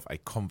idea of a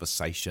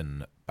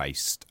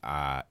conversation-based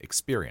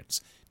experience.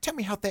 Tell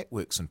me how that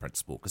works in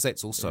principle, because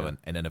that's also an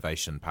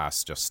innovation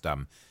past just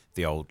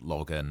the old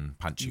login,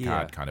 punch your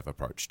card kind of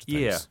approach to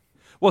things. Yeah.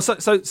 Well, so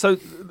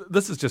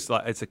this is just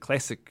like it's a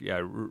classic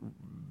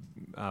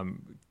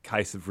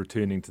case of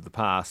returning to the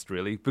past,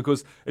 really,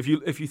 because if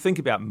you think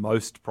about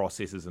most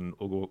processes in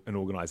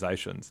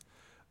organisations,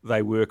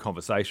 they were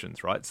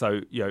conversations, right?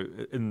 So,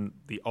 in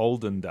the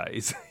olden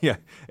days,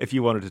 if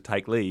you wanted to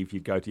take leave,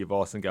 you'd go to your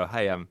boss and go,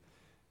 hey,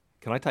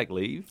 can I take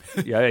leave?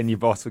 And your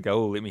boss would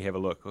go, oh, let me have a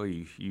look. Oh,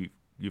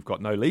 you've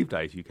got no leave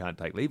days. You can't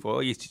take leave.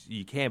 Well, yes,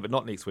 you can, but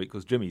not next week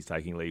because Jimmy's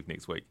taking leave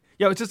next week.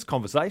 It's just a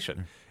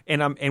conversation.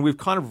 And we've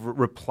kind of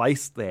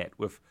replaced that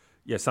with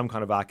some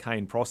kind of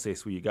arcane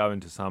process where you go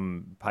into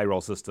some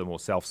payroll system or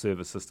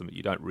self-service system that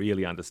you don't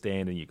really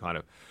understand, and you kind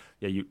of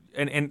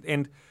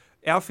and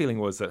our feeling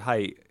was that,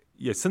 hey,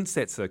 since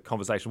that's a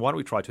conversation, why don't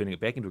we try turning it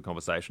back into a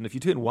conversation? If you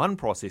turn one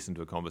process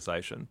into a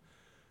conversation,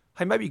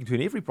 hey, maybe you can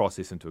turn every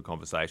process into a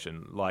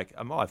conversation. Like,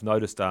 I've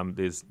noticed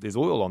there's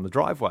oil on the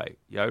driveway,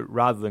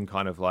 rather than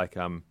kind of like,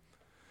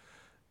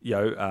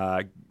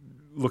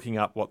 looking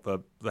up what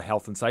the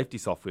health and safety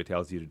software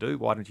tells you to do.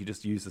 Why don't you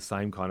just use the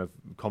same kind of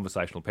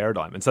conversational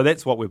paradigm? And so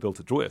that's what we've built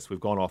at Joyous.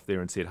 We've gone off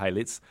there and said, hey,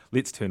 let's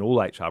turn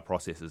all HR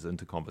processes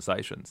into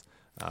conversations.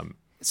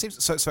 It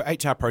seems so.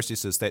 HR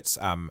processes, that's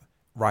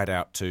right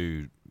out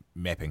to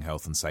mapping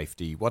health and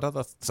safety. What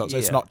other? So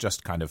it's not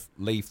just kind of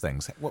leave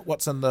things.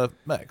 What's in the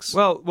mix?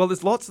 Well,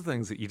 there's lots of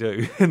things that you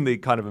do in the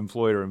kind of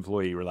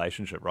employer-employee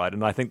relationship, right?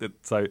 And I think that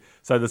so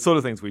the sort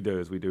of things we do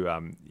is we do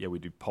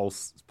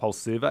pulse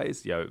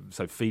surveys,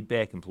 so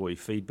feedback, employee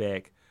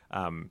feedback.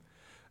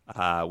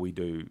 We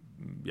do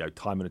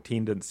time and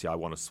attendance. I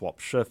want to swap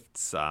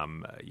shifts.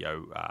 Health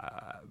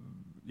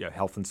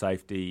and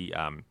safety.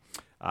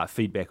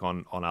 Feedback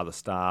on other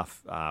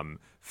staff, so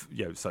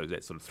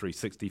that sort of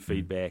 360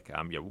 feedback.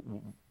 How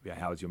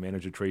is your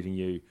manager treating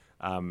you?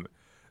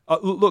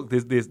 Look,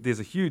 there's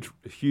a huge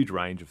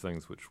range of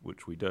things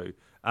which we do,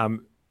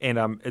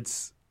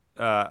 it's.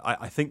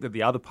 I think that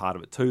the other part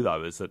of it too,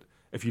 though, is that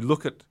if you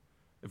look at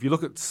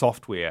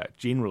software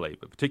generally,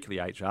 but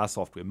particularly HR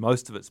software,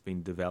 most of it's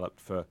been developed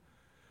for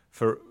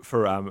for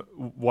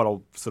what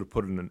I'll sort of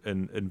put in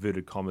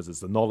inverted commas as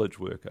the knowledge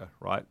worker,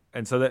 right?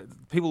 And so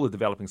that people are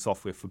developing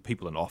software for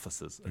people in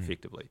offices,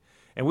 effectively.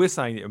 And we're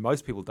saying that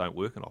most people don't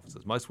work in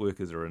offices. Most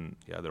workers are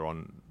they're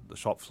on the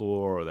shop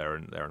floor, or they're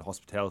in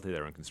hospitality,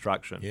 they're in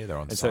construction. Yeah, they're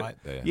on and site.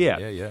 So,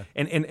 yeah.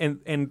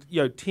 And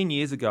 10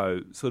 years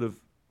ago, sort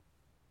of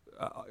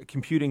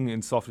computing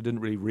and software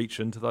didn't really reach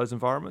into those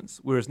environments,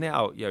 whereas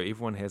now,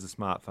 everyone has a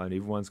smartphone,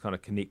 everyone's kind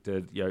of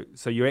connected,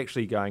 so you're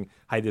actually going,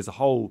 hey, there's a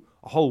whole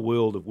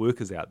world of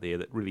workers out there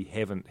that really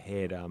haven't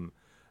had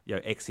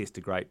access to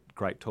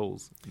great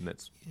tools, and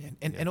that's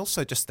and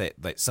also just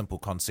that simple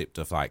concept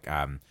of like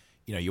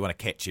you want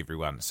to catch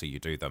everyone, so you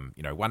do them,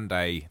 one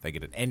day, they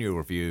get an annual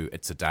review,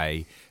 it's a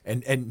day,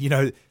 and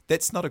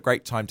that's not a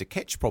great time to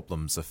catch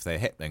problems if they're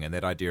happening, and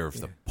that idea of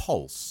the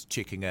pulse,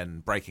 checking in,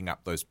 breaking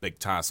up those big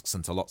tasks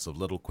into lots of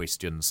little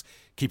questions,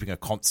 keeping a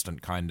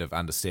constant kind of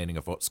understanding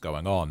of what's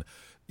going on,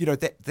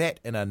 that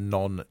in a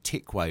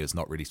non-tech way is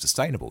not really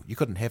sustainable. You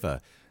couldn't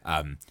have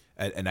an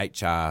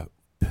HR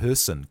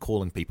person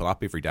calling people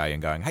up every day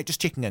and going, hey, just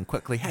checking in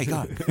quickly, hey,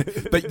 go.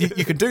 But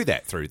you can do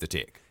that through the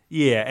tech.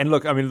 Yeah, and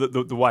look, I mean,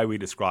 the way we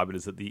describe it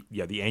is that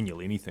the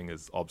annual anything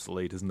is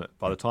obsolete, isn't it?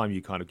 By the time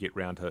you kind of get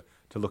round to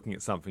looking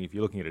at something, if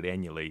you're looking at it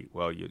annually,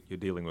 well, you're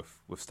dealing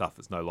with stuff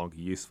that's no longer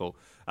useful.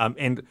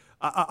 And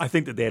I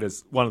think that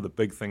is one of the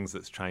big things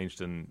that's changed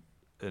in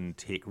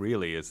tech,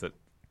 really, is that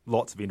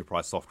lots of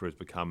enterprise software has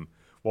become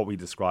what we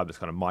describe as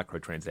kind of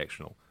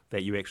microtransactional,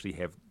 that you actually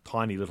have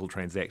tiny little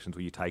transactions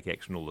where you take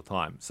action all the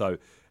time. So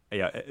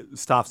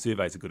staff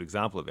survey is a good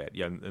example of that.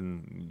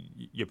 And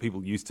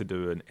people used to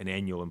do an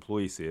annual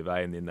employee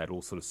survey, and then they'd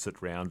all sort of sit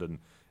around and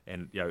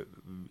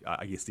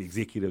I guess the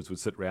executives would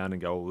sit around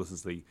and go, well, this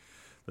is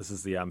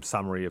the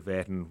summary of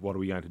that, and what are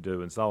we going to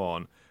do, and so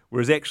on.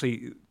 Whereas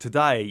actually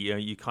today,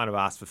 you kind of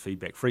ask for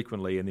feedback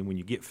frequently, and then when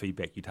you get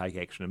feedback, you take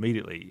action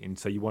immediately. And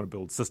so you want to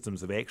build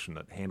systems of action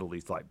that handle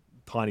these like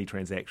tiny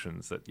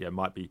transactions that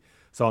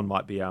someone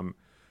might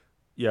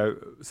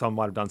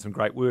have done some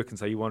great work, and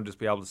so you want to just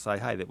be able to say,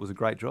 hey, that was a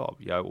great job,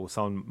 or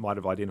someone might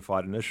have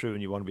identified an issue,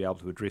 and you want to be able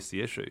to address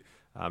the issue.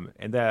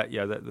 And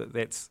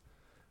that's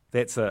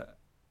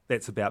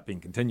about being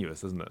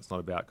continuous, isn't it? It's not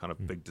about kind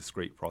of big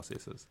discrete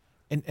processes.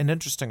 An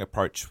interesting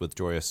approach with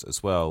Joyous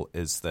as well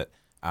is that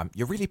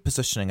you're really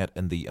positioning it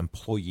in the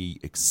employee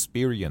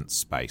experience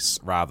space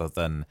rather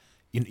than,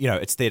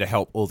 it's there to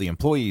help all the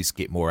employees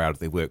get more out of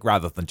their work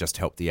rather than just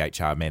help the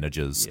HR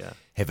managers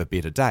have a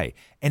better day.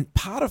 And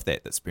part of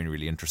that's been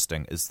really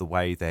interesting is the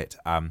way that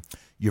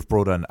you've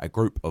brought in a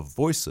group of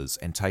voices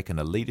and taken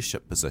a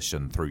leadership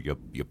position through your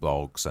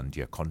blogs and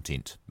your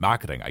content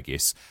marketing, I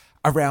guess,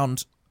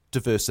 around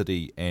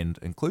diversity and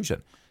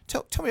inclusion.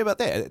 Tell me about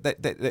that.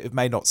 That it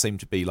may not seem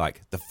to be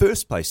like the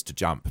first place to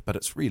jump, but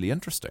it's really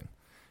interesting.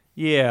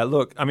 Yeah,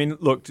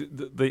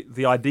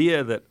 the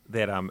idea that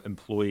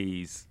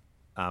employees,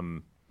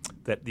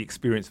 that the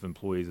experience of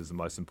employees is the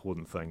most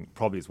important thing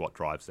probably is what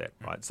drives that,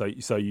 right? So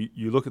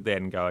you look at that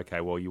and go,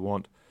 okay, well, you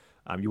want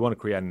to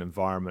create an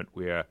environment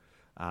where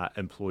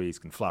employees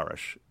can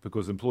flourish,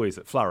 because employees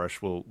that flourish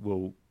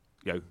will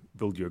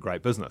build you a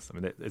great business. I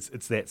mean,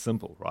 it's that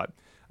simple, right?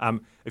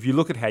 If you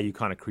look at how you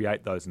kind of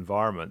create those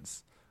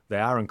environments, they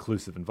are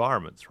inclusive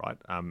environments, right?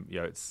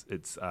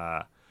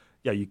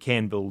 You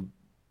can build,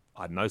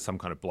 I don't know, some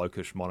kind of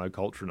blokish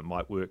monoculture, and it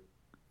might work,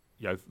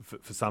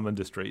 for some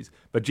industries.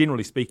 But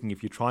generally speaking,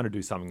 if you're trying to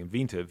do something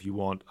inventive, you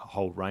want a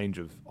whole range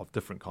of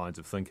different kinds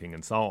of thinking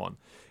and so on.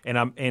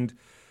 And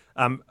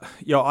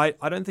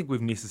I don't think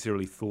we've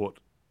necessarily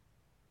thought.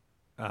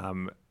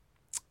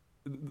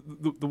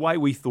 The way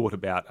we thought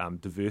about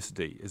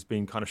diversity has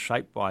been kind of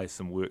shaped by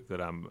some work that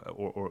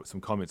or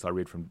some comments I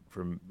read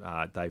from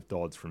Dave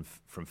Dodds from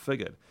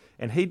Figured,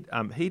 and he'd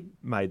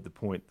made the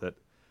point that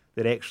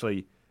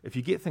actually, if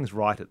you get things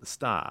right at the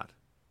start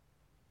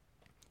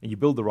and you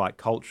build the right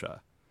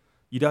culture,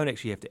 you don't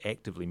actually have to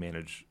actively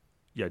manage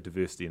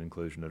diversity and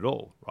inclusion at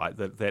all, right?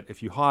 That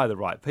if you hire the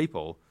right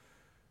people,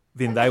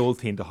 then they will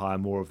tend to hire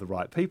more of the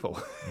right people,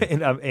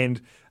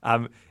 and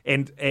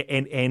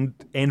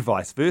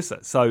vice versa.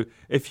 So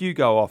if you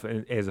go off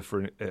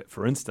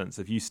for instance,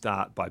 if you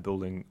start by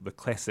building the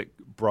classic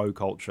bro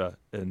culture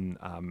in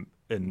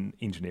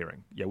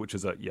engineering, which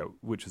is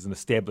an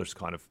established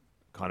kind of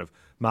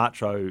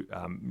macho,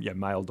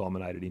 male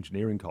dominated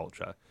engineering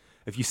culture.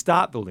 If you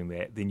start building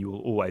that, then you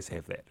will always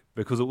have that,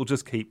 because it will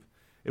just keep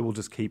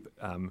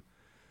employing.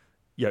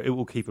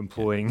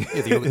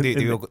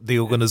 The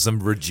organism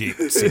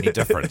rejects any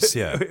difference.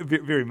 Yeah,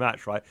 very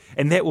much, right.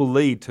 And that will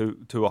lead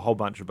to a whole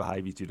bunch of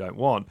behaviours you don't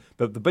want.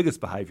 But the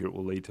biggest behaviour it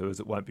will lead to is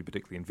it won't be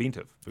particularly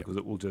inventive, because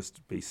it will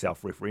just be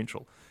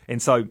self-referential.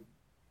 And so,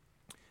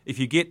 if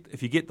you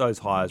get those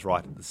hires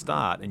right at the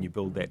start, and you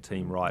build that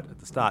team right at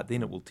the start,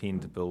 then it will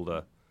tend to build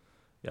a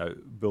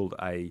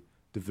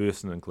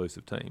diverse and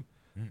inclusive team.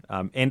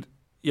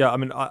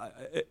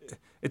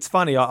 It's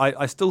funny.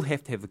 I still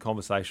have to have the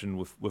conversation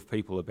with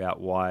people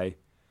about why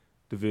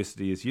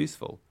diversity is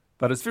useful,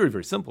 but it's very,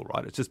 very simple,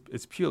 right?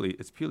 It's purely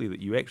that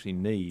you actually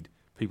need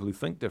people who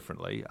think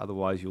differently.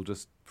 Otherwise, you'll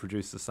just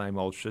produce the same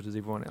old shit as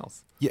everyone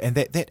else. Yeah, and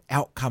that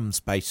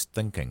outcomes-based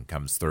thinking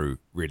comes through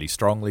really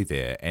strongly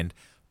there. And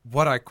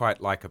what I quite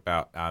like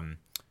about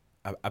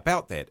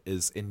that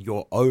is in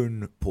your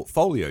own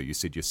portfolio, you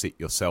said you set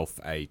yourself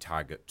a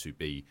target to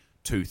be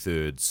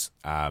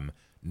 2/3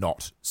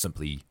 not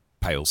simply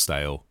pale,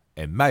 stale,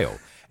 and male.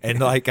 And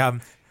like,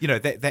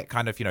 that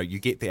kind of, you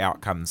get the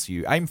outcomes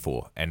you aim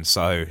for. And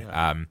so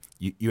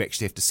you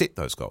actually have to set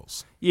those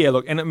goals. Yeah,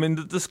 look, and I mean,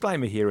 the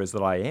disclaimer here is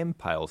that I am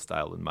pale,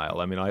 stale, and male.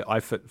 I mean, I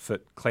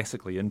fit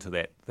classically into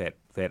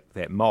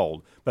that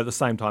mould. But at the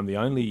same time, the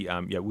only,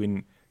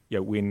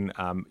 when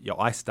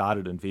I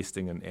started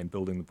investing and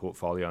building the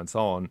portfolio and so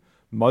on,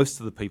 most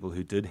of the people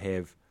who did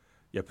have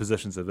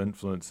positions of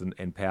influence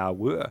and power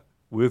were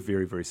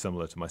very, very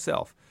similar to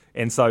myself.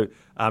 And so,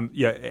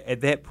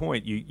 at that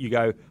point, you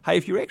go, hey,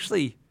 if you're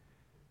actually,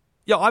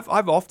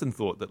 I've often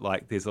thought that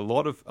like there's a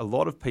lot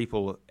of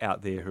people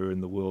out there who are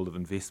in the world of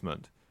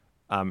investment,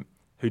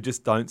 who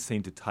just don't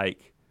seem to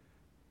take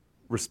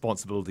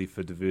responsibility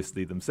for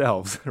diversity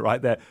themselves,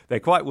 right? They're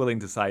quite willing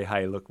to say,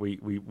 hey, look, we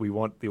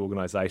want the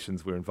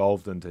organisations we're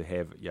involved in to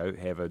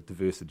have a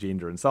diverse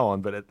agenda and so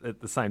on, but at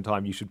the same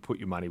time, you should put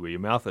your money where your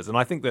mouth is. And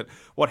I think that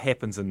what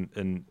happens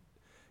in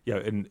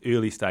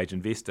early stage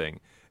investing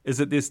is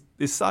that there's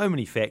so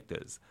many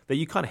factors that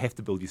you kind of have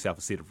to build yourself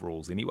a set of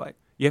rules anyway.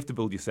 You have to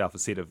build yourself a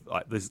set of,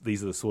 like,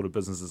 these are the sort of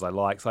businesses I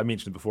like. So I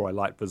mentioned before I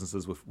like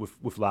businesses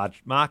with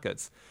large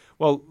markets.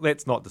 Well,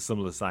 that's not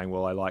dissimilar to saying,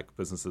 well, I like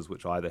businesses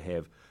which either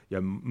have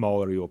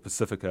Maori or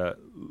Pacifica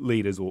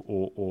leaders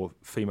or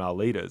female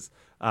leaders.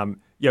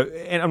 And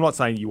I'm not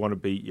saying you want to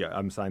be,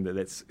 I'm saying that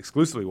that's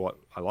exclusively what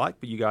I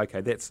like, but you go,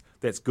 okay, that's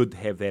good to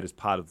have that as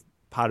part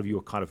of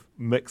your kind of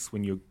mix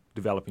when you're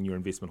developing your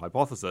investment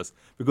hypothesis,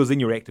 because then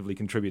you're actively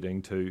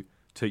contributing to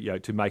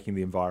making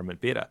the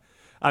environment better.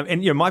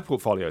 And my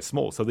portfolio is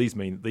small, so these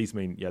mean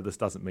this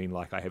doesn't mean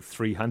like I have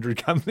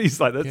 300 companies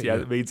like this.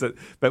 It means that.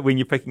 But when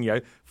you're picking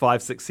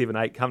 5, 6, 7,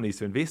 8 companies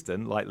to invest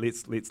in, like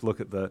let's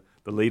look at the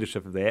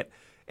leadership of that.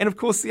 And of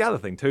course, the other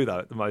thing too, though,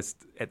 at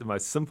the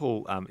most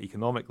simple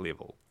economic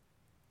level,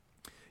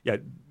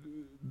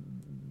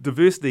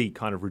 diversity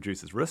kind of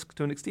reduces risk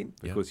to an extent,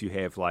 because you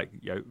have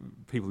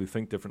people who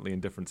think differently in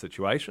different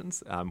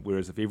situations.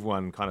 Whereas if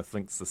everyone kind of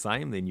thinks the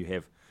same, then you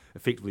have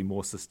effectively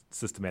more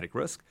systematic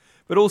risk.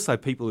 But also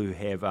people who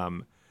have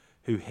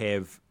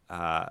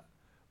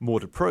more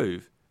to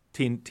prove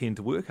tend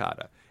to work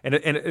harder. And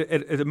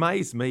it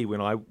amazed me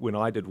when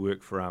I did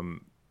work for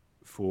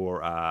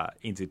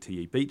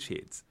NZTE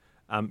Beachheads.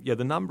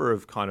 The number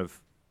of kind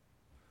of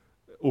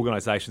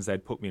organisations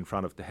they'd put me in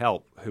front of to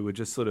help who were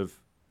just sort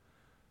of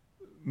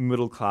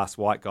middle-class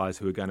white guys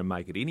who were going to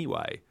make it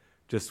anyway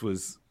just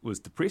was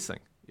depressing.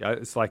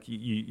 It's like,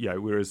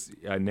 whereas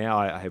now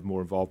I have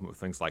more involvement with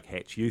things like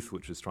Hatch Youth,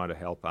 which is trying to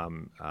help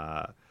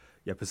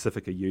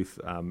Pacifica youth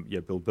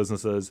build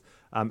businesses.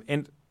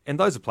 And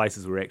those are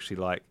places where actually,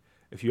 like,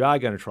 if you are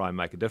going to try and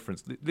make a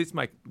difference, let's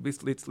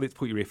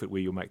put your effort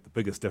where you'll make the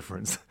biggest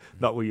difference,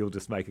 not where you'll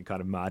just make a kind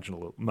of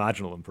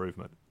marginal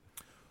improvement.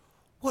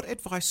 What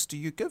advice do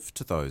you give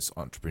to those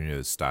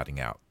entrepreneurs starting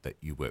out that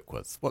you work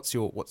with? What's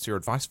your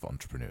advice for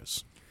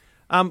entrepreneurs?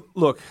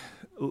 Look,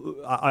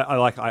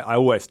 I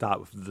always start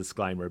with the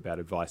disclaimer about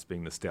advice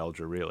being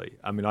nostalgia. Really,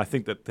 I mean, I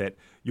think that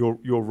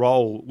your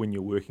role when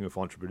you're working with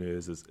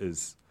entrepreneurs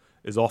is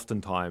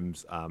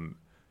oftentimes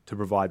to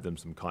provide them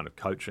some kind of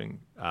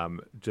coaching,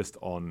 just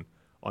on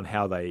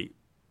how they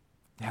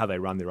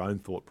run their own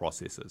thought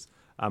processes.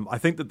 I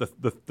think that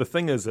the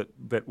thing is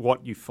that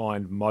what you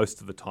find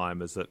most of the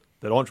time is that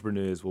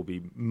entrepreneurs will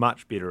be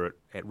much better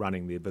at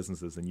running their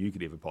businesses than you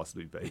could ever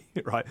possibly be,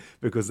 right?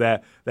 Because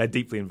they're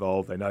deeply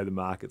involved, they know the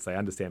markets, they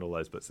understand all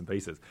those bits and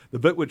pieces. The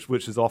bit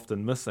which is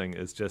often missing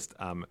is just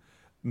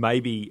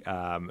maybe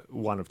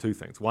one of two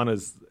things. One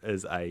is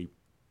a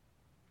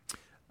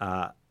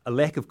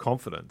lack of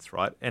confidence,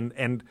 right?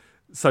 And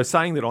so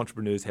saying that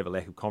entrepreneurs have a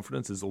lack of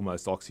confidence is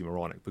almost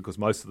oxymoronic, because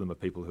most of them are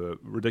people who are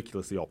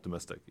ridiculously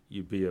optimistic.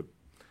 You'd be an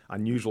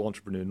unusual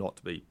entrepreneur not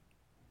to be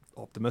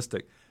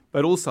optimistic,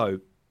 but also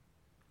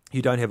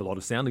you don't have a lot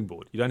of sounding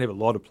board. You don't have a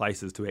lot of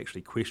places to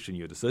actually question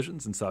your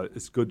decisions, and so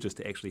it's good just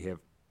to actually have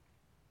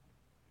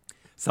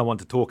someone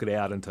to talk it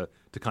out and to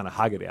kind of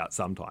hug it out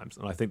sometimes.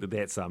 And I think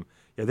that's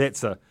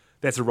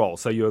a role.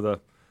 So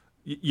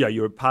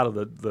you're a part of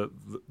the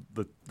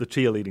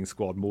cheerleading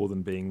squad more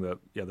than being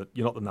you're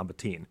not the number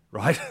 10,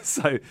 right?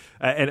 So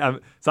I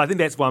think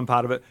that's one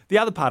part of it. The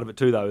other part of it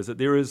too, though, is that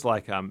there is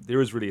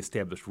really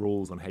established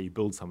rules on how you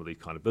build some of these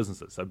kind of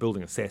businesses. So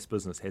building a SaaS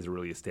business has a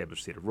really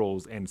established set of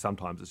rules, and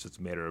sometimes it's just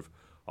a matter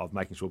of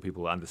making sure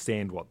people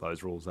understand what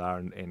those rules are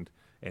and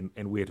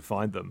where to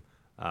find them.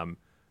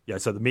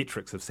 So the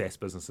metrics of SaaS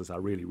businesses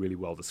are really, really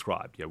well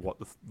described. What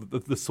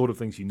the sort of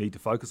things you need to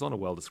focus on are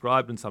well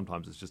described, and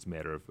sometimes it's just a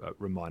matter of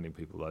reminding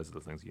people those are the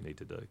things you need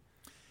to do.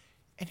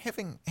 And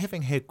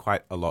having had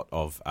quite a lot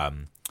of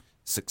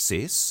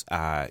success,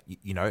 had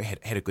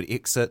a good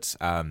exit,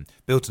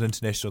 built an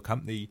international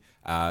company,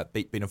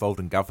 been involved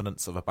in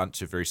governance of a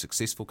bunch of very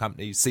successful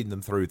companies, seen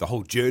them through the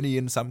whole journey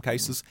in some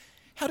cases.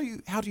 How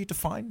do you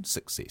define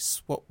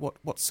success?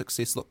 What's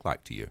success look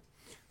like to you?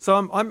 So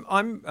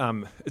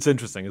I'm it's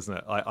interesting, isn't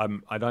it?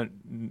 I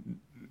don't.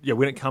 Yeah,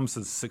 when it comes to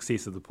the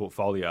success of the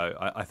portfolio,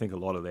 I think a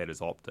lot of that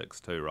is optics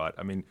too, right?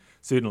 I mean,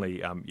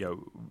 certainly,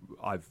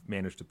 I've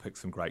managed to pick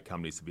some great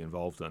companies to be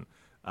involved in,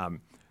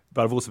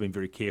 but I've also been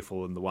very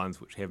careful in the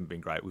ones which haven't been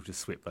great. We've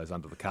just swept those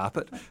under the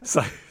carpet,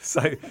 so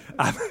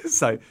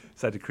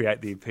to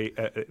create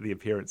the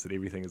appearance that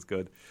everything is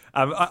good.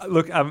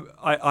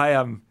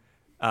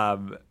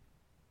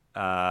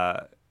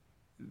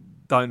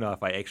 Don't know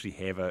if I actually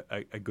have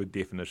a good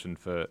definition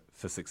for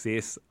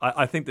success.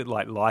 I think that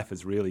life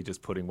is really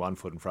just putting one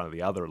foot in front of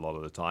the other a lot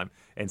of the time,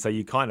 and so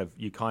you kind of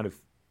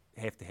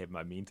have to have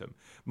momentum.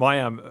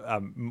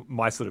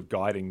 My sort of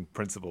guiding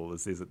principle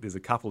is there's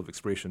a couple of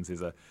expressions.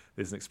 There's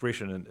an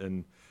expression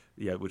in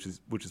which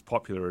is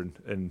popular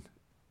in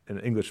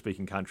English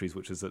speaking countries,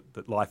 which is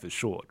that life is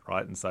short,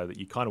 right? And so that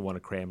you kind of want to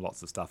cram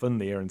lots of stuff in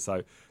there. And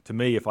so to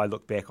me, if I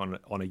look back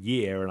on a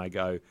year and I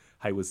go,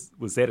 hey, was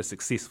that a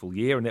successful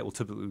year? And that will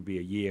typically be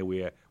a year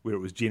where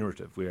it was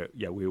generative, where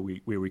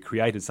we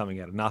created something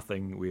out of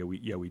nothing, where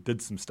we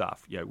did some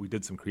stuff, we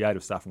did some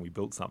creative stuff and we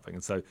built something.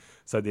 And so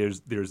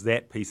there's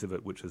that piece of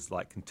it which is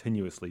like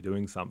continuously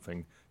doing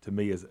something. To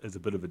me is a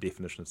bit of a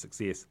definition of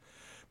success.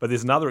 But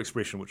there's another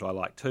expression which I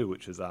like too,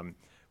 which is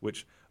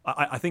which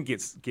I think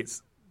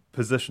gets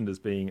positioned as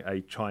being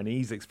a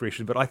Chinese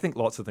expression, but I think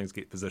lots of things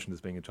get positioned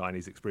as being a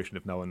Chinese expression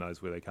if no one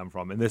knows where they come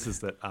from. And this is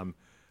that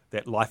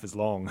that life is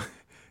long,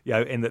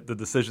 and that the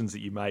decisions that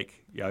you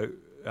make,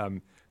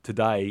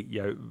 today,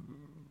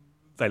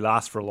 they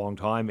last for a long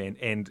time,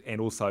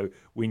 and also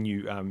when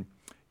you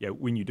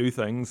do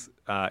things,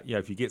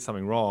 if you get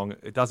something wrong,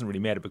 it doesn't really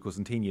matter because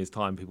in 10 years'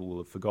 time people will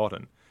have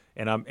forgotten.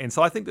 And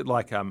so I think that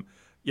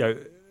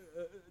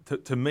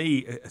To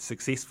me, a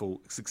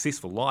successful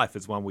life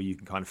is one where you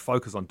can kind of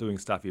focus on doing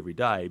stuff every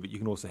day, but you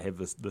can also have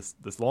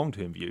this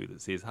long-term view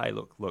that says, hey,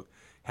 look,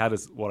 how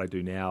does what I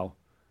do now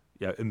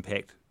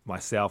impact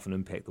myself and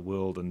impact the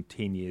world in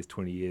 10 years,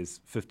 20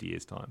 years, 50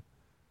 years' time?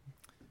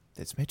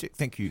 That's magic.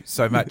 Thank you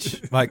so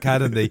much, Mike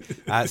Carden, the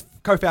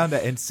co-founder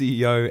and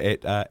CEO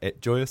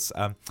at Joyous.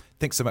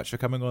 Thanks so much for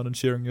coming on and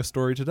sharing your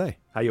story today.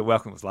 Hey, you're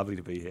welcome. It was lovely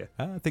to be here.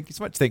 Thank you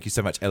so much. Thank you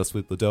so much, Alice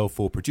Wood-Liddell,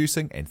 for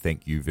producing, and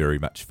thank you very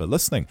much for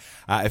listening.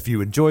 If you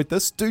enjoyed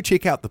this, do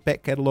check out the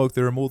back catalogue.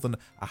 There are more than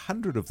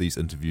 100 of these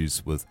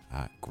interviews with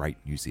great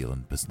New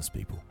Zealand business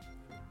people.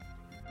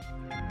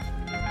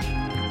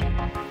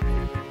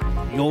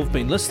 You've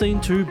been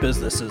listening to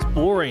Business is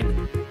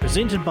Boring,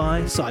 presented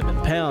by Simon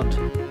Pound.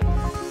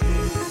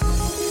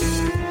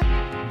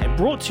 And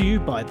brought to you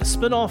by The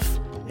Spin-Off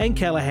and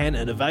Callaghan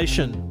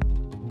Innovation.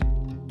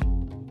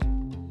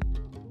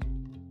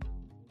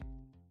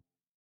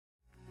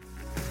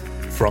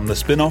 From the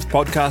Spin-Off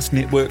Podcast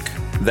Network,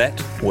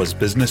 that was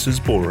Business is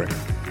Boring,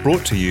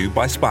 brought to you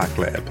by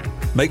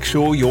SparkLab. Make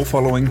sure you're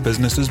following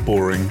Business is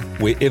Boring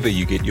wherever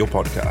you get your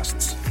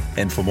podcasts.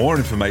 And for more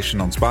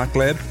information on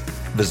SparkLab,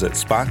 visit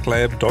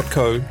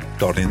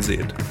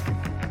sparklab.co.nz.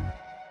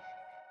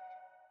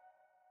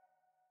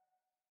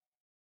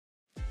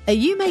 Are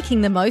you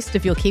making the most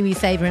of your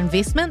KiwiSaver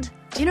investment?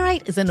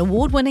 Generate is an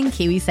award-winning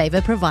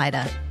KiwiSaver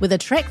provider with a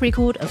track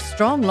record of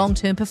strong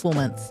long-term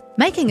performance.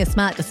 Making a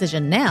smart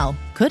decision now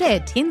could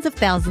add tens of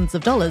thousands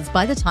of dollars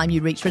by the time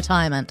you reach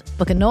retirement.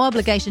 Book a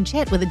no-obligation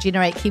chat with a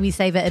Generate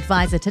KiwiSaver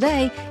advisor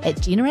today at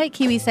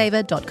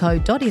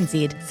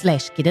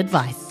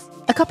generatekiwisaver.co.nz/getadvice.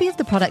 A copy of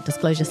the product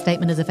disclosure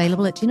statement is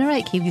available at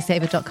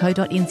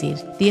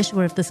generatekiwisaver.co.nz. The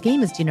issuer of the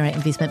scheme is Generate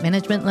Investment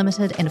Management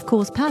Limited, and of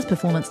course, past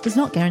performance does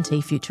not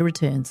guarantee future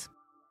returns.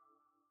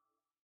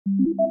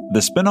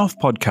 The Spin-Off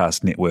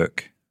Podcast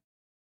Network.